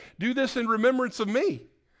over there? Do this in remembrance of me.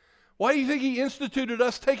 Why do you think he instituted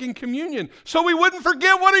us taking communion? So we wouldn't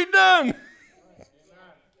forget what he'd done.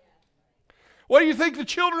 What do you think the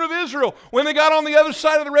children of Israel, when they got on the other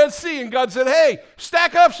side of the Red Sea and God said, hey,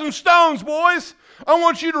 stack up some stones, boys. I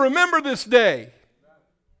want you to remember this day.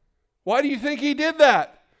 Why do you think he did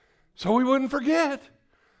that? So we wouldn't forget.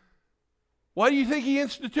 Why do you think he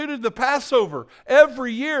instituted the Passover?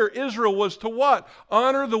 Every year Israel was to what?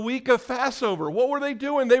 Honor the week of Passover. What were they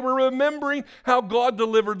doing? They were remembering how God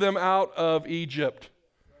delivered them out of Egypt.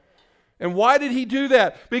 And why did he do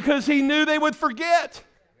that? Because he knew they would forget.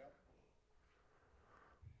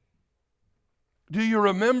 Do you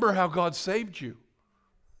remember how God saved you?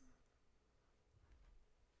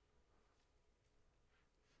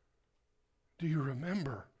 Do you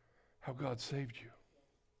remember how God saved you?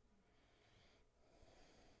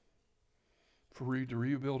 For we to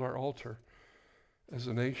rebuild our altar as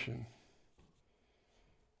a nation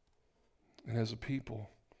and as a people,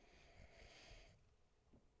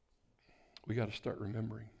 we got to start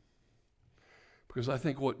remembering. Because I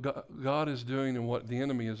think what God is doing and what the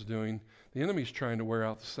enemy is doing, the enemy is trying to wear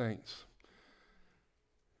out the saints.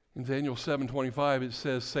 In Daniel 7:25, it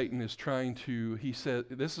says Satan is trying to, he said,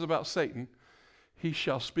 this is about Satan, he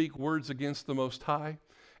shall speak words against the Most High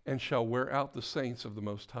and shall wear out the saints of the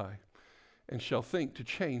Most High and shall think to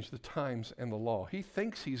change the times and the law. He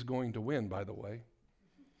thinks he's going to win, by the way.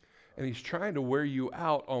 And he's trying to wear you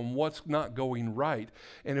out on what's not going right.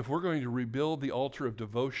 And if we're going to rebuild the altar of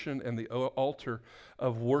devotion and the altar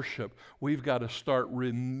of worship, we've got to start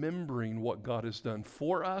remembering what God has done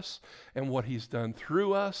for us and what he's done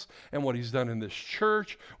through us and what he's done in this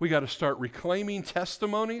church. We got to start reclaiming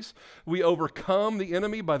testimonies. We overcome the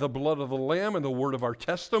enemy by the blood of the Lamb and the word of our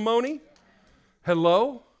testimony.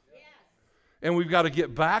 Hello? And we've got to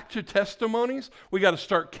get back to testimonies. We got to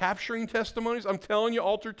start capturing testimonies. I'm telling you,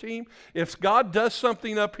 altar team, if God does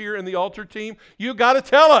something up here in the altar team, you got to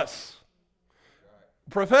tell us.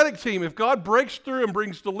 Prophetic team, if God breaks through and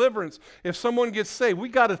brings deliverance, if someone gets saved, we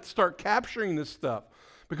got to start capturing this stuff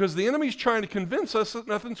because the enemy's trying to convince us that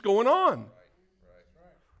nothing's going on.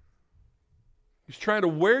 He's trying to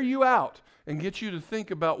wear you out and get you to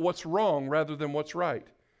think about what's wrong rather than what's right.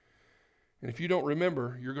 And if you don't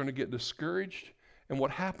remember, you're going to get discouraged, and what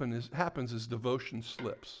happens is devotion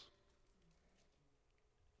slips.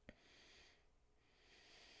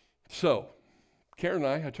 So, Karen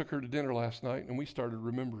and I took her to dinner last night, and we started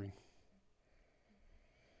remembering.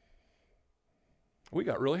 We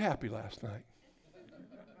got really happy last night.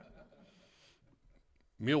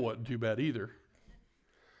 Meal wasn't too bad either.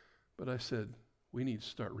 But I said, we need to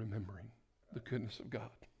start remembering the goodness of God.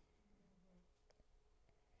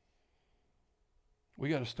 We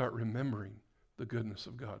got to start remembering the goodness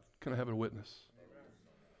of God. Can I have a witness?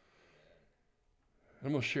 I'm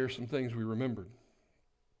going to share some things we remembered.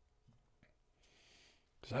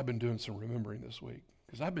 Because I've been doing some remembering this week.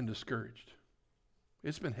 Because I've been discouraged.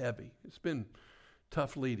 It's been heavy. It's been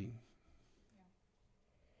tough leading.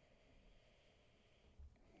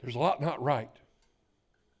 There's a lot not right.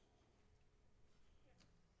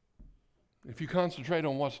 If you concentrate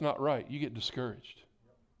on what's not right, you get discouraged.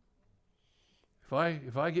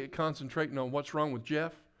 If I get concentrating on what's wrong with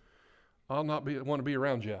Jeff, I'll not want to be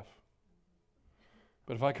around Jeff.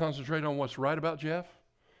 But if I concentrate on what's right about Jeff,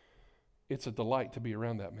 it's a delight to be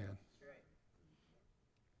around that man.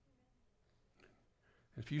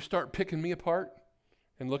 If you start picking me apart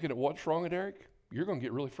and looking at what's wrong with Eric, you're going to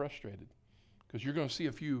get really frustrated because you're going to see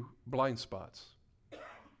a few blind spots. But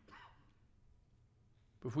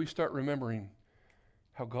if we start remembering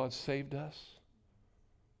how God saved us,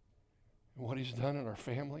 and what he's done in our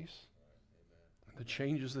families, and the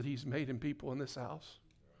changes that he's made in people in this house,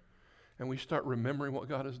 and we start remembering what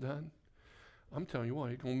God has done, I'm telling you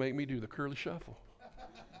what, he's going to make me do the curly shuffle.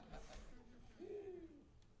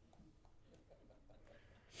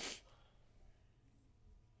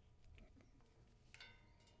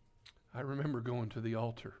 I remember going to the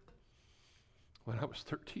altar when I was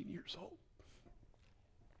 13 years old,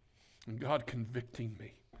 and God convicting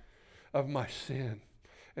me of my sin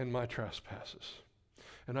and my trespasses.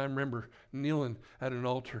 And I remember kneeling at an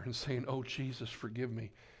altar and saying, oh, Jesus, forgive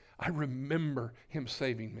me. I remember him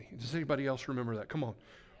saving me. Does anybody else remember that? Come on.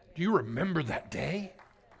 Do you remember that day?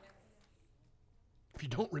 If you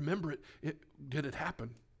don't remember it, did it happen?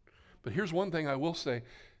 But here's one thing I will say.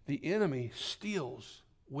 The enemy steals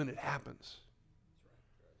when it happens.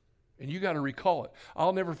 And you got to recall it.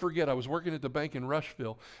 I'll never forget, I was working at the bank in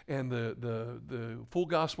Rushville, and the Full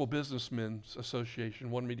Gospel Businessmen's Association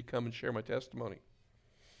wanted me to come and share my testimony.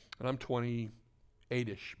 And I'm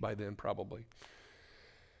 28-ish by then, probably.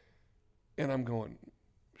 And I'm going,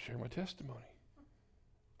 share my testimony.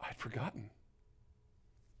 I'd forgotten.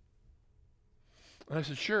 And I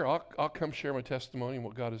said, sure, I'll come share my testimony and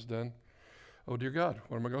what God has done. Oh, dear God,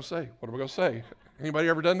 what am I going to say? What am I going to say? Anybody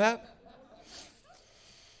ever done that?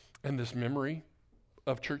 And this memory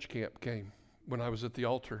of church camp came when I was at the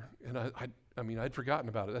altar. And I mean, I'd forgotten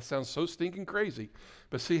about it. That sounds so stinking crazy.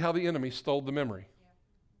 But see how the enemy stole the memory.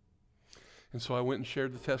 Yeah. And so I went and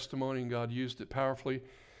shared the testimony, and God used it powerfully.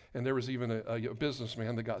 And there was even a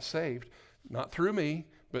businessman that got saved, not through me,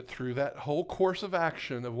 but through that whole course of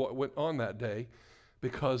action of what went on that day,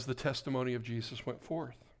 because the testimony of Jesus went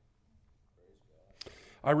forth.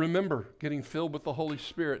 I remember getting filled with the Holy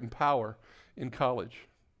Spirit and power in college.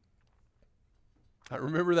 I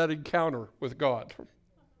remember that encounter with God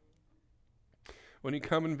when he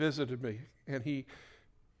come and visited me, and he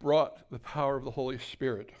brought the power of the Holy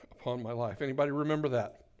Spirit upon my life. Anybody remember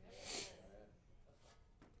that?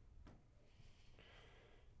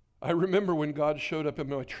 I remember when God showed up in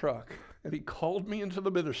my truck and he called me into the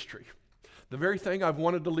ministry, the very thing I've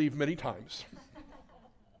wanted to leave many times.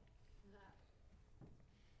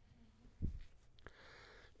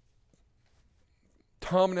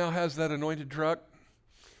 Tom now has that anointed truck.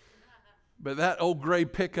 But that old gray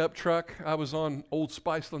pickup truck, I was on Old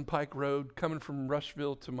Spiceland Pike Road, coming from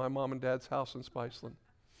Rushville to my mom and dad's house in Spiceland,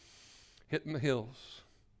 hitting the hills.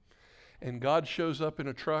 And God shows up in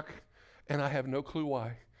a truck, and I have no clue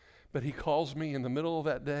why. But he calls me in the middle of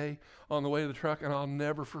that day on the way to the truck, and I'll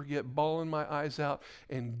never forget bawling my eyes out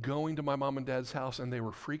and going to my mom and dad's house, and they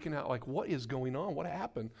were freaking out like, what is going on? What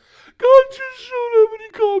happened? God just showed up and he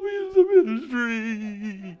called me into the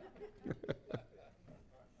ministry.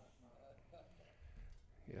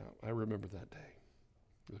 Yeah, I remember that day,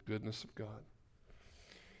 the goodness of God.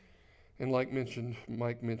 And like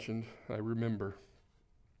Mike mentioned, I remember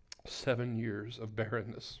 7 years of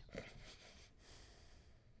barrenness.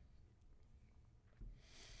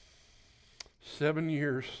 7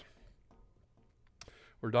 years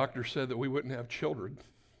where doctors said that we wouldn't have children.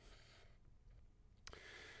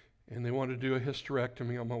 And they wanted to do a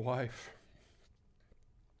hysterectomy on my wife.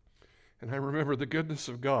 And I remember the goodness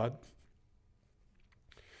of God.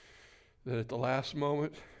 That at the last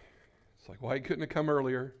moment, it's like, why couldn't it come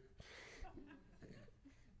earlier?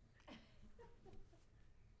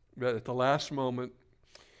 But at the last moment,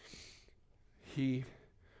 he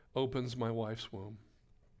opens my wife's womb.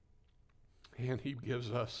 And he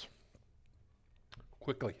gives us,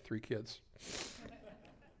 quickly, 3 kids.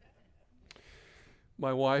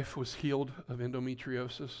 My wife was healed of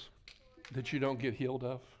endometriosis that you don't get healed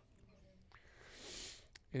of.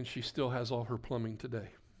 And she still has all her plumbing today.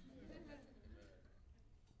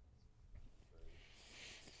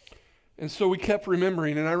 And so we kept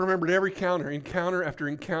remembering, and I remembered every encounter after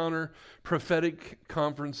encounter, prophetic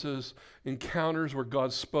conferences, encounters where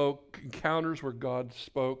God spoke,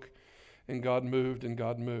 and God moved, and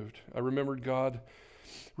God moved. I remembered God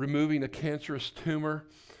removing a cancerous tumor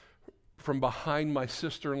from behind my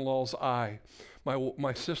sister-in-law's eye.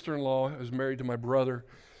 My sister-in-law was married to my brother.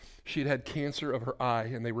 She'd had cancer of her eye,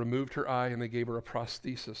 and they removed her eye, and they gave her a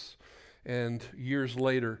prosthesis. And years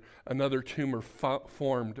later, another tumor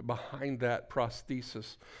formed behind that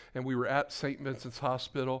prosthesis. And we were at St. Vincent's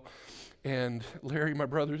Hospital. And Larry, my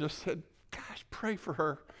brother, just said, gosh, pray for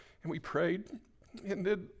her. And we prayed. And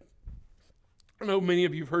then, I know many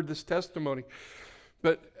of you have heard this testimony.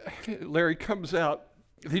 But Larry comes out.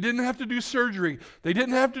 They didn't have to do surgery.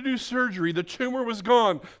 The tumor was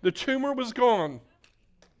gone.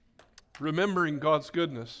 Remembering God's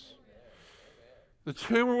goodness. The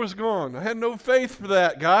tumor was gone. I had no faith for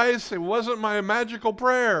that, guys. It wasn't my magical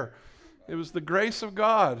prayer. It was the grace of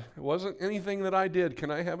God. It wasn't anything that I did.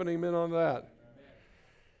 Can I have an amen on that?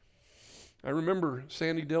 I remember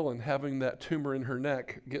Sandy Dillon having that tumor in her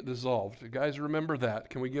neck get dissolved. You guys remember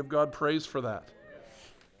that? Can we give God praise for that?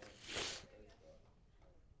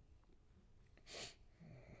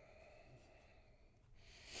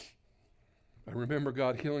 I remember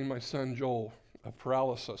God healing my son Joel of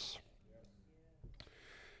paralysis.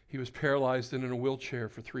 He was paralyzed and in a wheelchair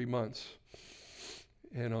for 3 months.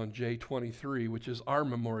 And on J23, which is our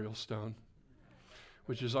memorial stone,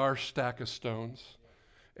 which is our stack of stones,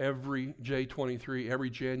 every J23, every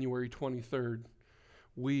January 23rd,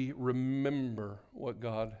 we remember what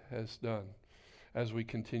God has done. as we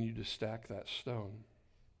continue to stack that stone.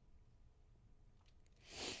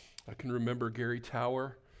 I can remember Gary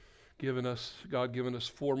Tower God giving us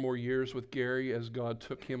 4 more years with Gary as God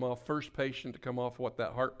took him off, first patient to come off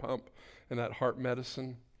that heart pump and that heart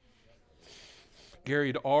medicine. Gary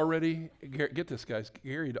had already, get this guys,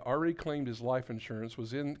 Gary had already claimed his life insurance,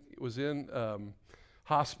 was in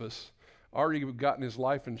hospice, already gotten his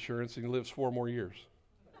life insurance, and he lives 4 more years.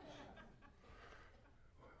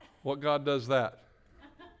 What God does that?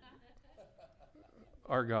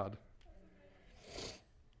 Our God.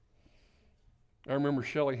 I remember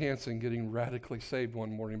Shelley Hansen getting radically saved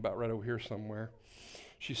one morning, about right over here somewhere.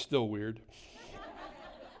 She's still weird.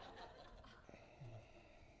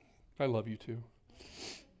 I love you too.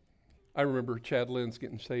 I remember Chad Lynn's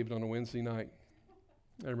getting saved on a Wednesday night.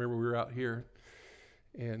 I remember we were out here,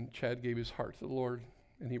 and Chad gave his heart to the Lord,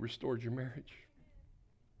 and he restored your marriage.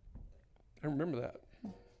 I remember that.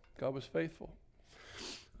 God was faithful.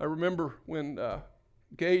 I remember when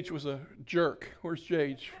Gage was a jerk. Where's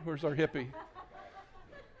Gage? Where's our hippie?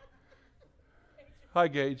 Hi,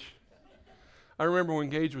 Gage. I remember when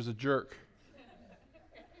Gage was a jerk.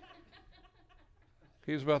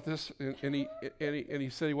 He was about this, and he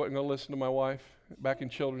said he wasn't going to listen to my wife back in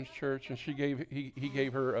children's church, and he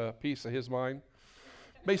gave her a piece of his mind.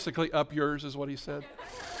 Basically, up yours is what he said.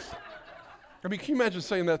 I mean, can you imagine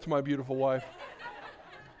saying that to my beautiful wife?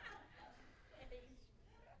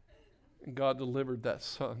 And God delivered that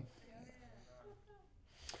son.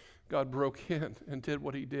 God broke in and did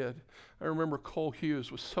what he did. I remember Cole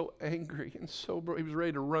Hughes was so angry and he was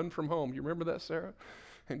ready to run from home. You remember that, Sarah?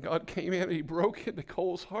 And God came in and he broke into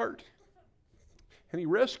Cole's heart. And he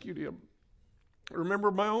rescued him. I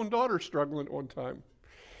remember my own daughter struggling at one time.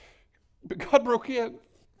 But God broke in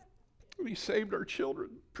and he saved our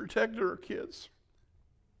children, protected our kids.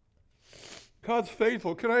 God's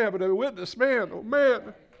faithful. Can I have a witness? Man, oh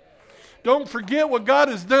man. Don't forget what God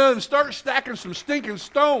has done. Start stacking some stinking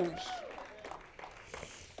stones.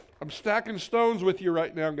 I'm stacking stones with you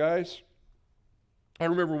right now, guys. I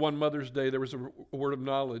remember one Mother's Day, there was a word of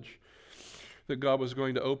knowledge that God was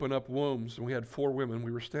going to open up wombs. And we had 4 women.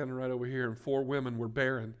 We were standing right over here, and 4 women were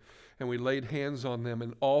barren. And we laid hands on them,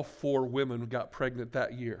 and all 4 women got pregnant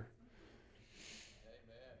that year.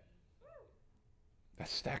 Amen.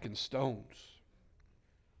 That's stacking stones.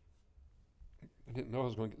 I didn't know I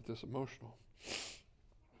was going to get this emotional.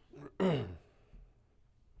 I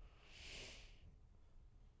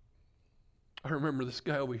remember this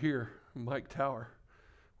guy over here, Mike Tower.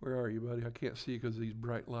 Where are you, buddy? I can't see you because of these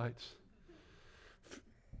bright lights.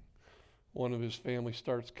 One of his family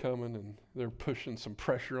starts coming, and they're pushing some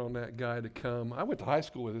pressure on that guy to come. I went to high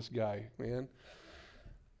school with this guy, man.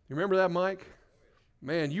 You remember that, Mike?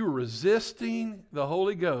 Man, you were resisting the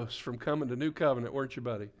Holy Ghost from coming to New Covenant, weren't you,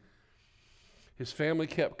 buddy? His family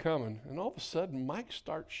kept coming, and all of a sudden, Mike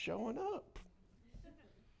starts showing up.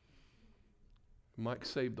 Mike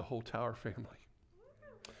saved the whole Tower family.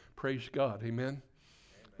 Praise God, amen.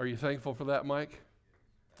 Are you thankful for that, Mike?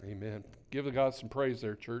 Amen. Give God some praise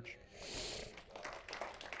there, church.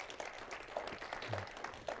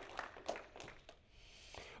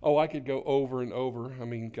 Oh, I could go over and over. I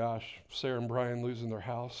mean, gosh, Sarah and Brian losing their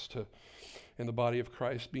house and the body of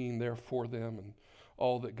Christ being there for them and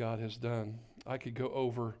all that God has done. I could go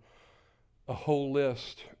over a whole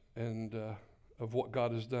list of what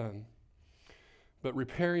God has done. But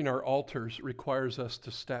repairing our altars requires us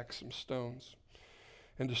to stack some stones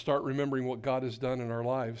and to start remembering what God has done in our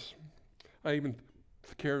lives.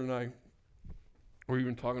 Karen and I were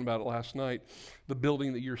even talking about it last night. The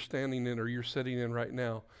building that you're standing in or you're sitting in right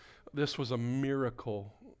now, this was a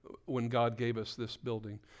miracle when God gave us this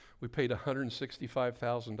building. We paid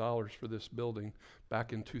 $165,000 for this building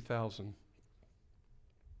back in 2000.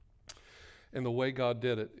 And the way God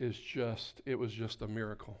did it was just a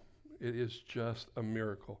miracle. It is just a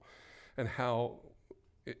miracle. And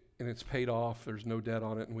it's paid off. There's no debt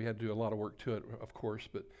on it, and we had to do a lot of work to it, of course,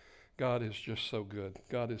 but God is just so good.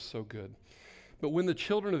 God is so good. But when the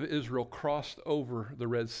children of Israel crossed over the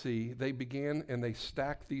Red Sea, they began and they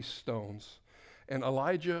stacked these stones. And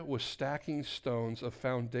Elijah was stacking stones of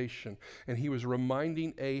foundation, and he was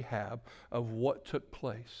reminding Ahab of what took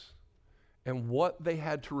place and what they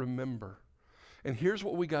had to remember. And here's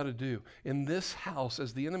what we got to do. In this house,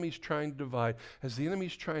 as the enemy's trying to divide, as the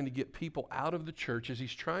enemy's trying to get people out of the church, as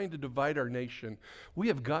he's trying to divide our nation, we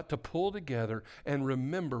have got to pull together and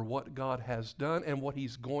remember what God has done and what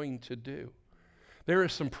he's going to do. There are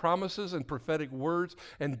some promises and prophetic words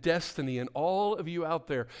and destiny in all of you out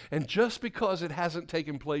there. And just because it hasn't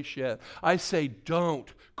taken place yet, I say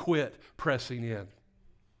don't quit pressing in.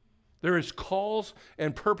 There is calls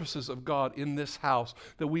and purposes of God in this house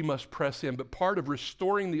that we must press in. But part of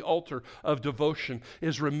restoring the altar of devotion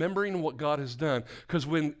is remembering what God has done. Because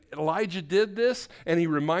when Elijah did this and he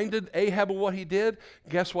reminded Ahab of what he did,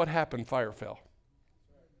 guess what happened? Fire fell.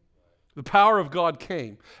 The power of God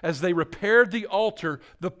came. As they repaired the altar,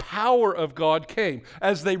 the power of God came.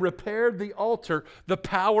 As they repaired the altar, the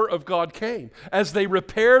power of God came. As they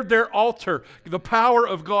repaired their altar, the power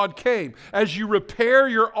of God came. As you repair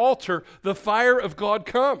your altar, the fire of God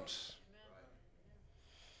comes.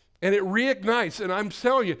 And it reignites. And I'm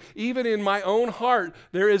telling you, even in my own heart,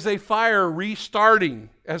 there is a fire restarting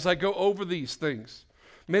as I go over these things.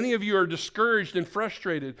 Many of you are discouraged and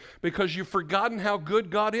frustrated because you've forgotten how good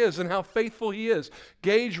God is and how faithful He is.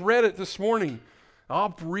 Gage read it this morning.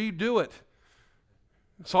 I'll redo it.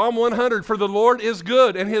 Psalm 100, for the Lord is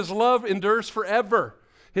good and His love endures forever.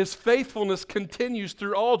 His faithfulness continues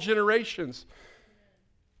through all generations.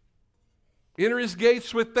 Enter His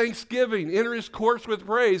gates with thanksgiving. Enter His courts with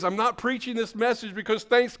praise. I'm not preaching this message because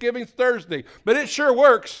Thanksgiving's Thursday, but it sure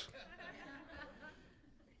works.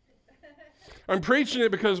 I'm preaching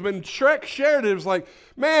it because when Shrek shared it, it was like,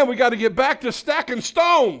 man, we got to get back to stacking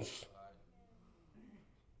stones.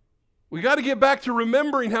 We got to get back to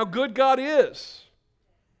remembering how good God is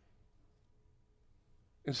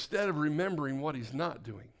instead of remembering what He's not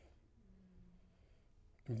doing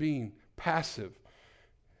and being passive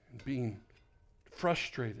and being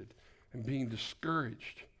frustrated and being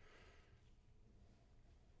discouraged.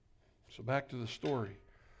 So back to the story.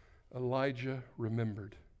 Elijah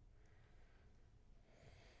remembered.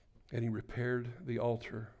 And he repaired the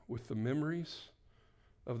altar with the memories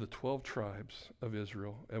of the 12 tribes of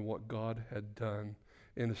Israel and what God had done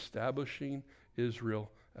in establishing Israel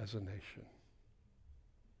as a nation.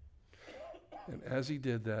 And as he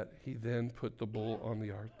did that, he then put the bull on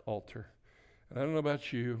the altar. And I don't know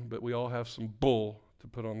about you, but we all have some bull to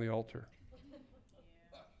put on the altar.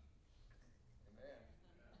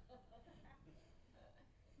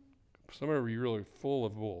 Some of you are really full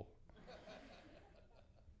of bull.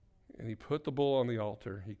 And he put the bull on the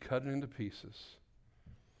altar. He cut it into pieces.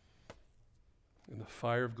 And the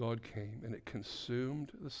fire of God came, and it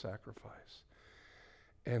consumed the sacrifice.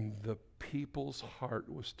 And the people's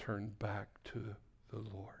heart was turned back to the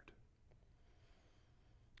Lord.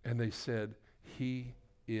 And they said, He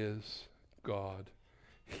is God.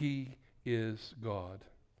 He is God.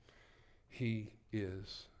 He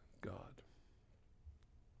is God.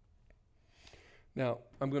 Now,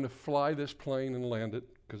 I'm going to fly this plane and land it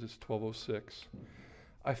because it's 12:06.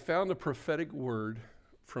 I found a prophetic word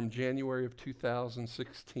from January of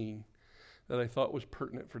 2016 that I thought was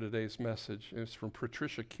pertinent for today's message. And it's from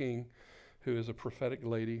Patricia King, who is a prophetic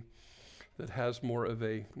lady that has more of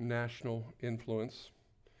a national influence.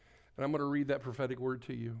 And I'm going to read that prophetic word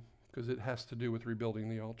to you because it has to do with rebuilding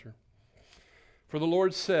the altar. For the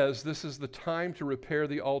Lord says, this is the time to repair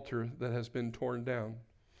the altar that has been torn down.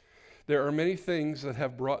 There are many things that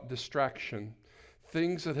have brought distraction,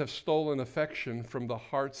 things that have stolen affection from the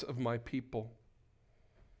hearts of my people.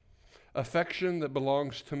 Affection that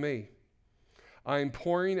belongs to me. I am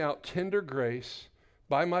pouring out tender grace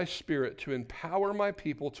by my Spirit to empower my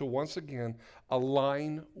people to once again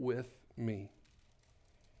align with me.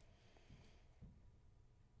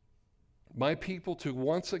 My people to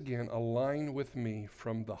once again align with me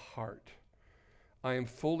from the heart. I am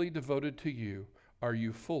fully devoted to you. Are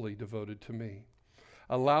you fully devoted to me?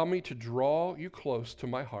 Allow me to draw you close to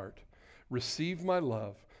my heart. Receive my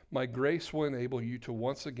love. My grace will enable you to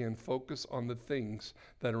once again focus on the things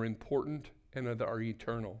that are important and that are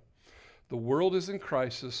eternal. The world is in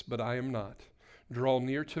crisis, but I am not. Draw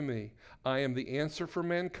near to me. I am the answer for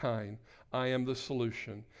mankind. I am the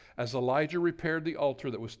solution. As Elijah repaired the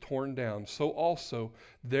altar that was torn down, so also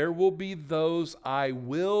there will be those I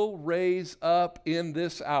will raise up in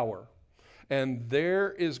this hour. And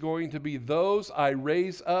there is going to be those I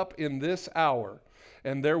raise up in this hour.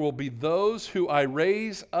 And there will be those who I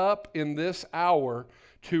raise up in this hour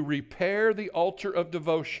to repair the altar of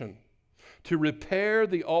devotion, to repair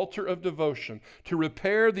the altar of devotion, to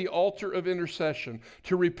repair the altar of intercession,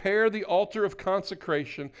 to repair the altar of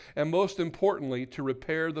consecration, and most importantly, to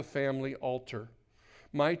repair the family altar.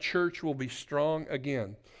 My church will be strong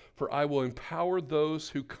again, for I will empower those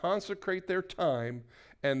who consecrate their time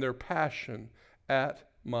and their passion at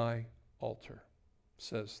my altar,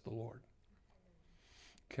 says the Lord.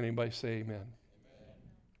 Can anybody say amen? Amen?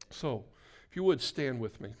 So, if you would stand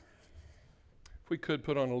with me. If we could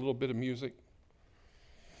put on a little bit of music.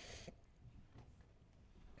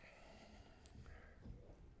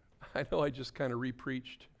 I know I just kind of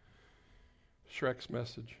re-preached Shrek's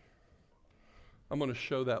message. I'm going to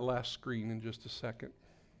show that last screen in just a second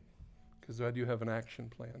because I do have an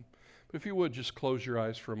action plan. But if you would, just close your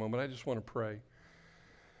eyes for a moment. I just want to pray.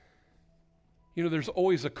 You know, there's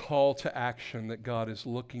always a call to action that God is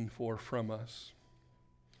looking for from us.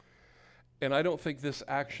 And I don't think this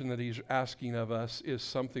action that he's asking of us is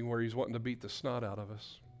something where he's wanting to beat the snot out of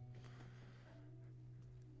us.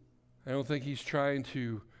 I don't think he's trying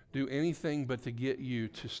to do anything but to get you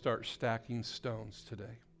to start stacking stones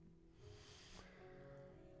today.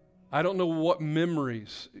 I don't know what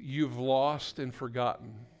memories you've lost and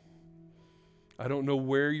forgotten. I don't know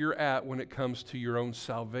where you're at when it comes to your own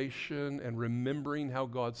salvation and remembering how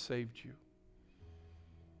God saved you.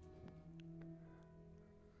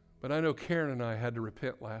 But I know Karen and I had to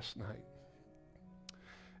repent last night.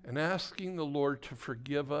 And asking the Lord to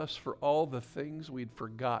forgive us for all the things we'd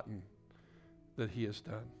forgotten that he has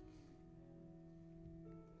done.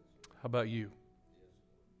 How about you?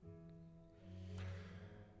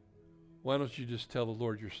 Why don't you just tell the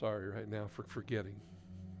Lord you're sorry right now for forgetting?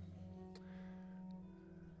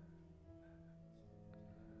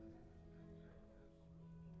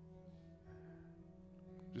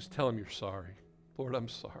 Just tell him you're sorry. Lord, I'm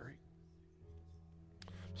sorry.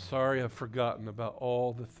 Sorry I've forgotten about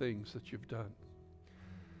all the things that you've done.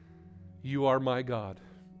 You are my God,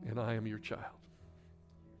 and I am your child.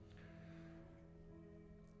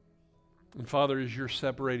 And Father, as you're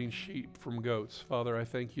separating sheep from goats, Father, I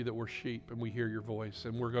thank you that we're sheep and we hear your voice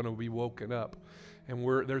and we're going to be woken up. And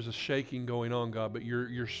there's a shaking going on, God, but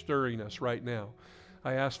you're stirring us right now.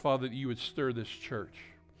 I ask, Father, that you would stir this church.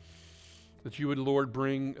 That you would, Lord,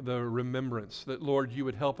 bring the remembrance. That, Lord, you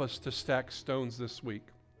would help us to stack stones this week.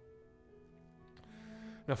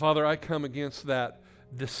 Now, Father, I come against that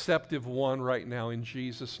deceptive one right now in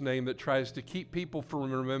Jesus' name that tries to keep people from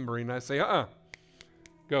remembering. I say,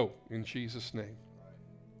 go in Jesus' name.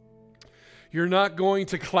 You're not going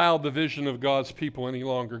to cloud the vision of God's people any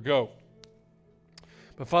longer. Go.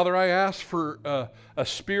 But Father, I ask for a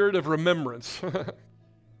spirit of remembrance.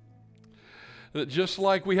 That just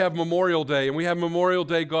like we have Memorial Day, and we have Memorial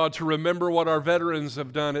Day, God, to remember what our veterans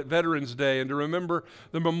have done at Veterans Day and to remember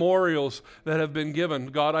the memorials that have been given.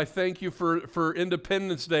 God, I thank you for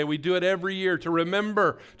Independence Day. We do it every year to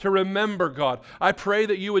remember, God. I pray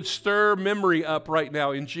that you would stir memory up right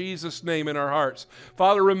now in Jesus' name in our hearts.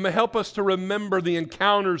 Father, help us to remember the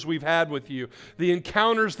encounters we've had with you, the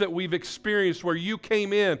encounters that we've experienced where you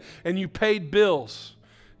came in and you paid bills.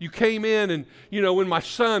 You came in and, when my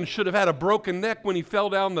son should have had a broken neck when he fell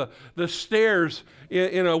down the stairs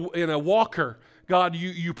in a walker, God,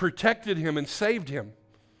 you protected him and saved him.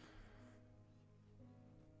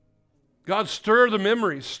 God, stir the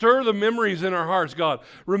memories in our hearts, God,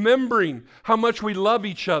 remembering how much we love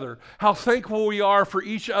each other, how thankful we are for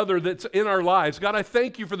each other that's in our lives. God, I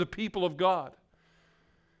thank you for the people of God.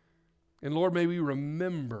 And Lord, may we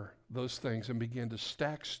remember those things and begin to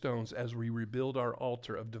stack stones as we rebuild our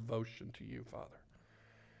altar of devotion to you, Father.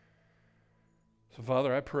 So,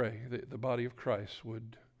 Father, I pray that the body of Christ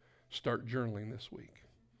would start journaling this week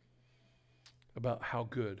about how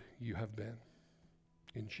good you have been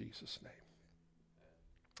in Jesus' name.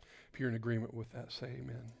 If you're in agreement with that, say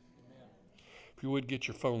amen. Amen. If you would get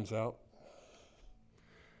your phones out.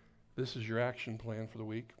 This is your action plan for the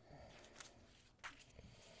week.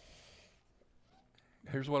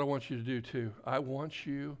 Here's what I want you to do too. I want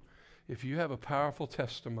you, if you have a powerful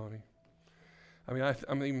testimony,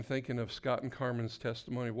 I'm even thinking of Scott and Carmen's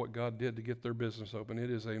testimony of what God did to get their business open. It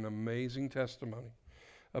is an amazing testimony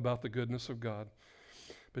about the goodness of God.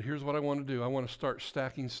 But here's what I want to do. I want to start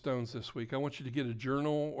stacking stones this week. I want you to get a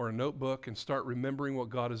journal or a notebook and start remembering what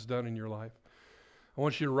God has done in your life. I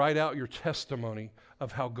want you to write out your testimony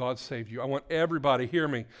of how God saved you. I want everybody, hear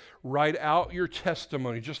me, write out your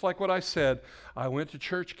testimony. Just like what I said, I went to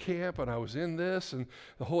church camp and I was in this and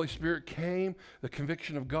the Holy Spirit came, the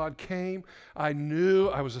conviction of God came. I knew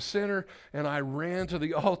I was a sinner and I ran to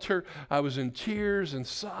the altar. I was in tears and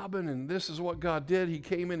sobbing and this is what God did. He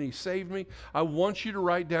came in, He saved me. I want you to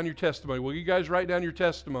write down your testimony. Will you guys write down your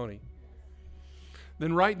testimony?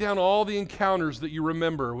 Then write down all the encounters that you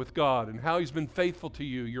remember with God and how He's been faithful to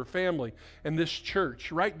you, your family, and this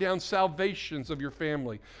church. Write down salvations of your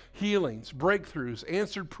family, healings, breakthroughs,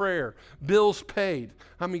 answered prayer, bills paid.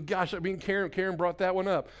 Karen brought that one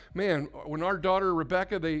up. Man, when our daughter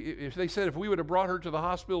Rebecca, they said if we would have brought her to the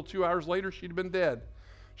hospital 2 hours later, she'd have been dead.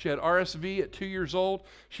 She had RSV at 2 years old.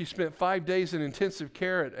 She spent 5 days in intensive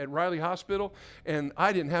care at Riley Hospital, and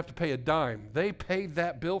I didn't have to pay a dime. They paid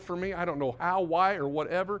that bill for me. I don't know how, why, or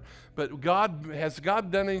whatever, but has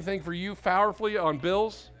God done anything for you powerfully on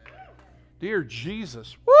bills? Dear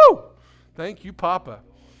Jesus. Woo! Thank you, Papa.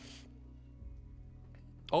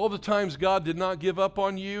 All the times God did not give up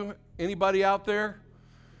on you. Anybody out there?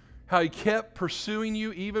 How he kept pursuing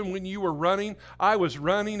you even when you were running. I was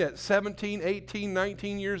running at 17, 18,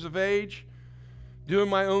 19 years of age, doing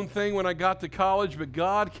my own thing when I got to college, but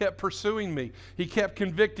God kept pursuing me. He kept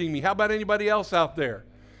convicting me. How about anybody else out there?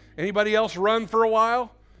 Anybody else run for a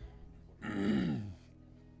while?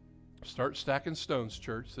 Start stacking stones,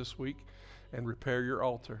 church, this week and repair your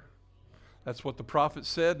altar. That's what the prophet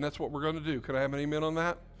said, and that's what we're going to do. Can I have an amen on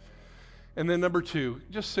that? And then number 2,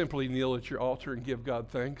 just simply kneel at your altar and give God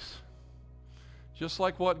thanks. Just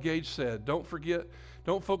like what Gage said, don't forget,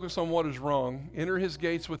 don't focus on what is wrong. Enter his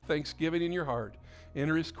gates with thanksgiving in your heart.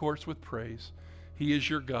 Enter his courts with praise. He is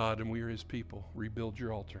your God, and we are his people. Rebuild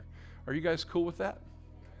your altar. Are you guys cool with that?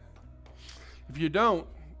 If you don't,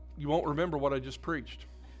 you won't remember what I just preached.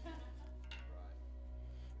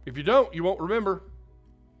 If you don't, you won't remember.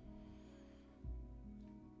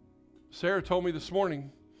 Sarah told me this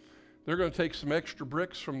morning they're going to take some extra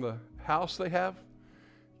bricks from the house they have,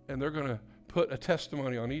 and they're going to put a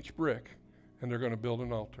testimony on each brick, and they're going to build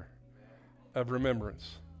an altar of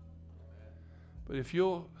remembrance. But if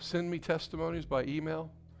you'll send me testimonies by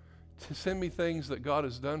email, to send me things that God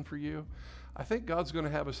has done for you, I think God's going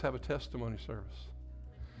to have us have a testimony service.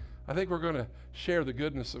 I think we're going to share the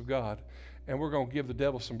goodness of God, and we're going to give the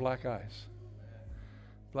devil some black eyes.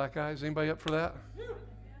 Black eyes, anybody up for that?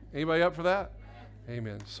 Anybody up for that?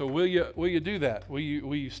 Amen. So will you do that? Will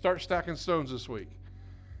you start stacking stones this week?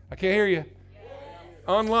 I can't hear you.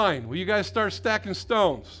 Online, will you guys start stacking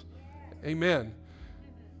stones? Amen.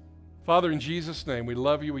 Father, in Jesus' name, we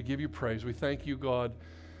love you. We give you praise. We thank you, God,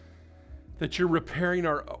 that you're repairing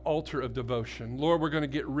our altar of devotion. Lord, we're going to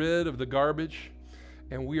get rid of the garbage,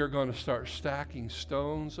 and we are going to start stacking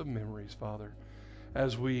stones of memories, Father,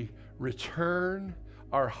 as we return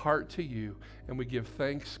our heart to you, and we give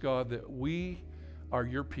thanks, God, that we are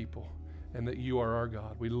your people and that you are our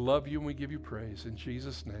God. We love you and we give you praise in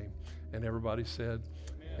Jesus' name. And everybody said,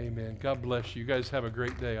 amen. God bless you. You guys have a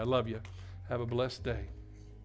great day. I love you. Have a blessed day.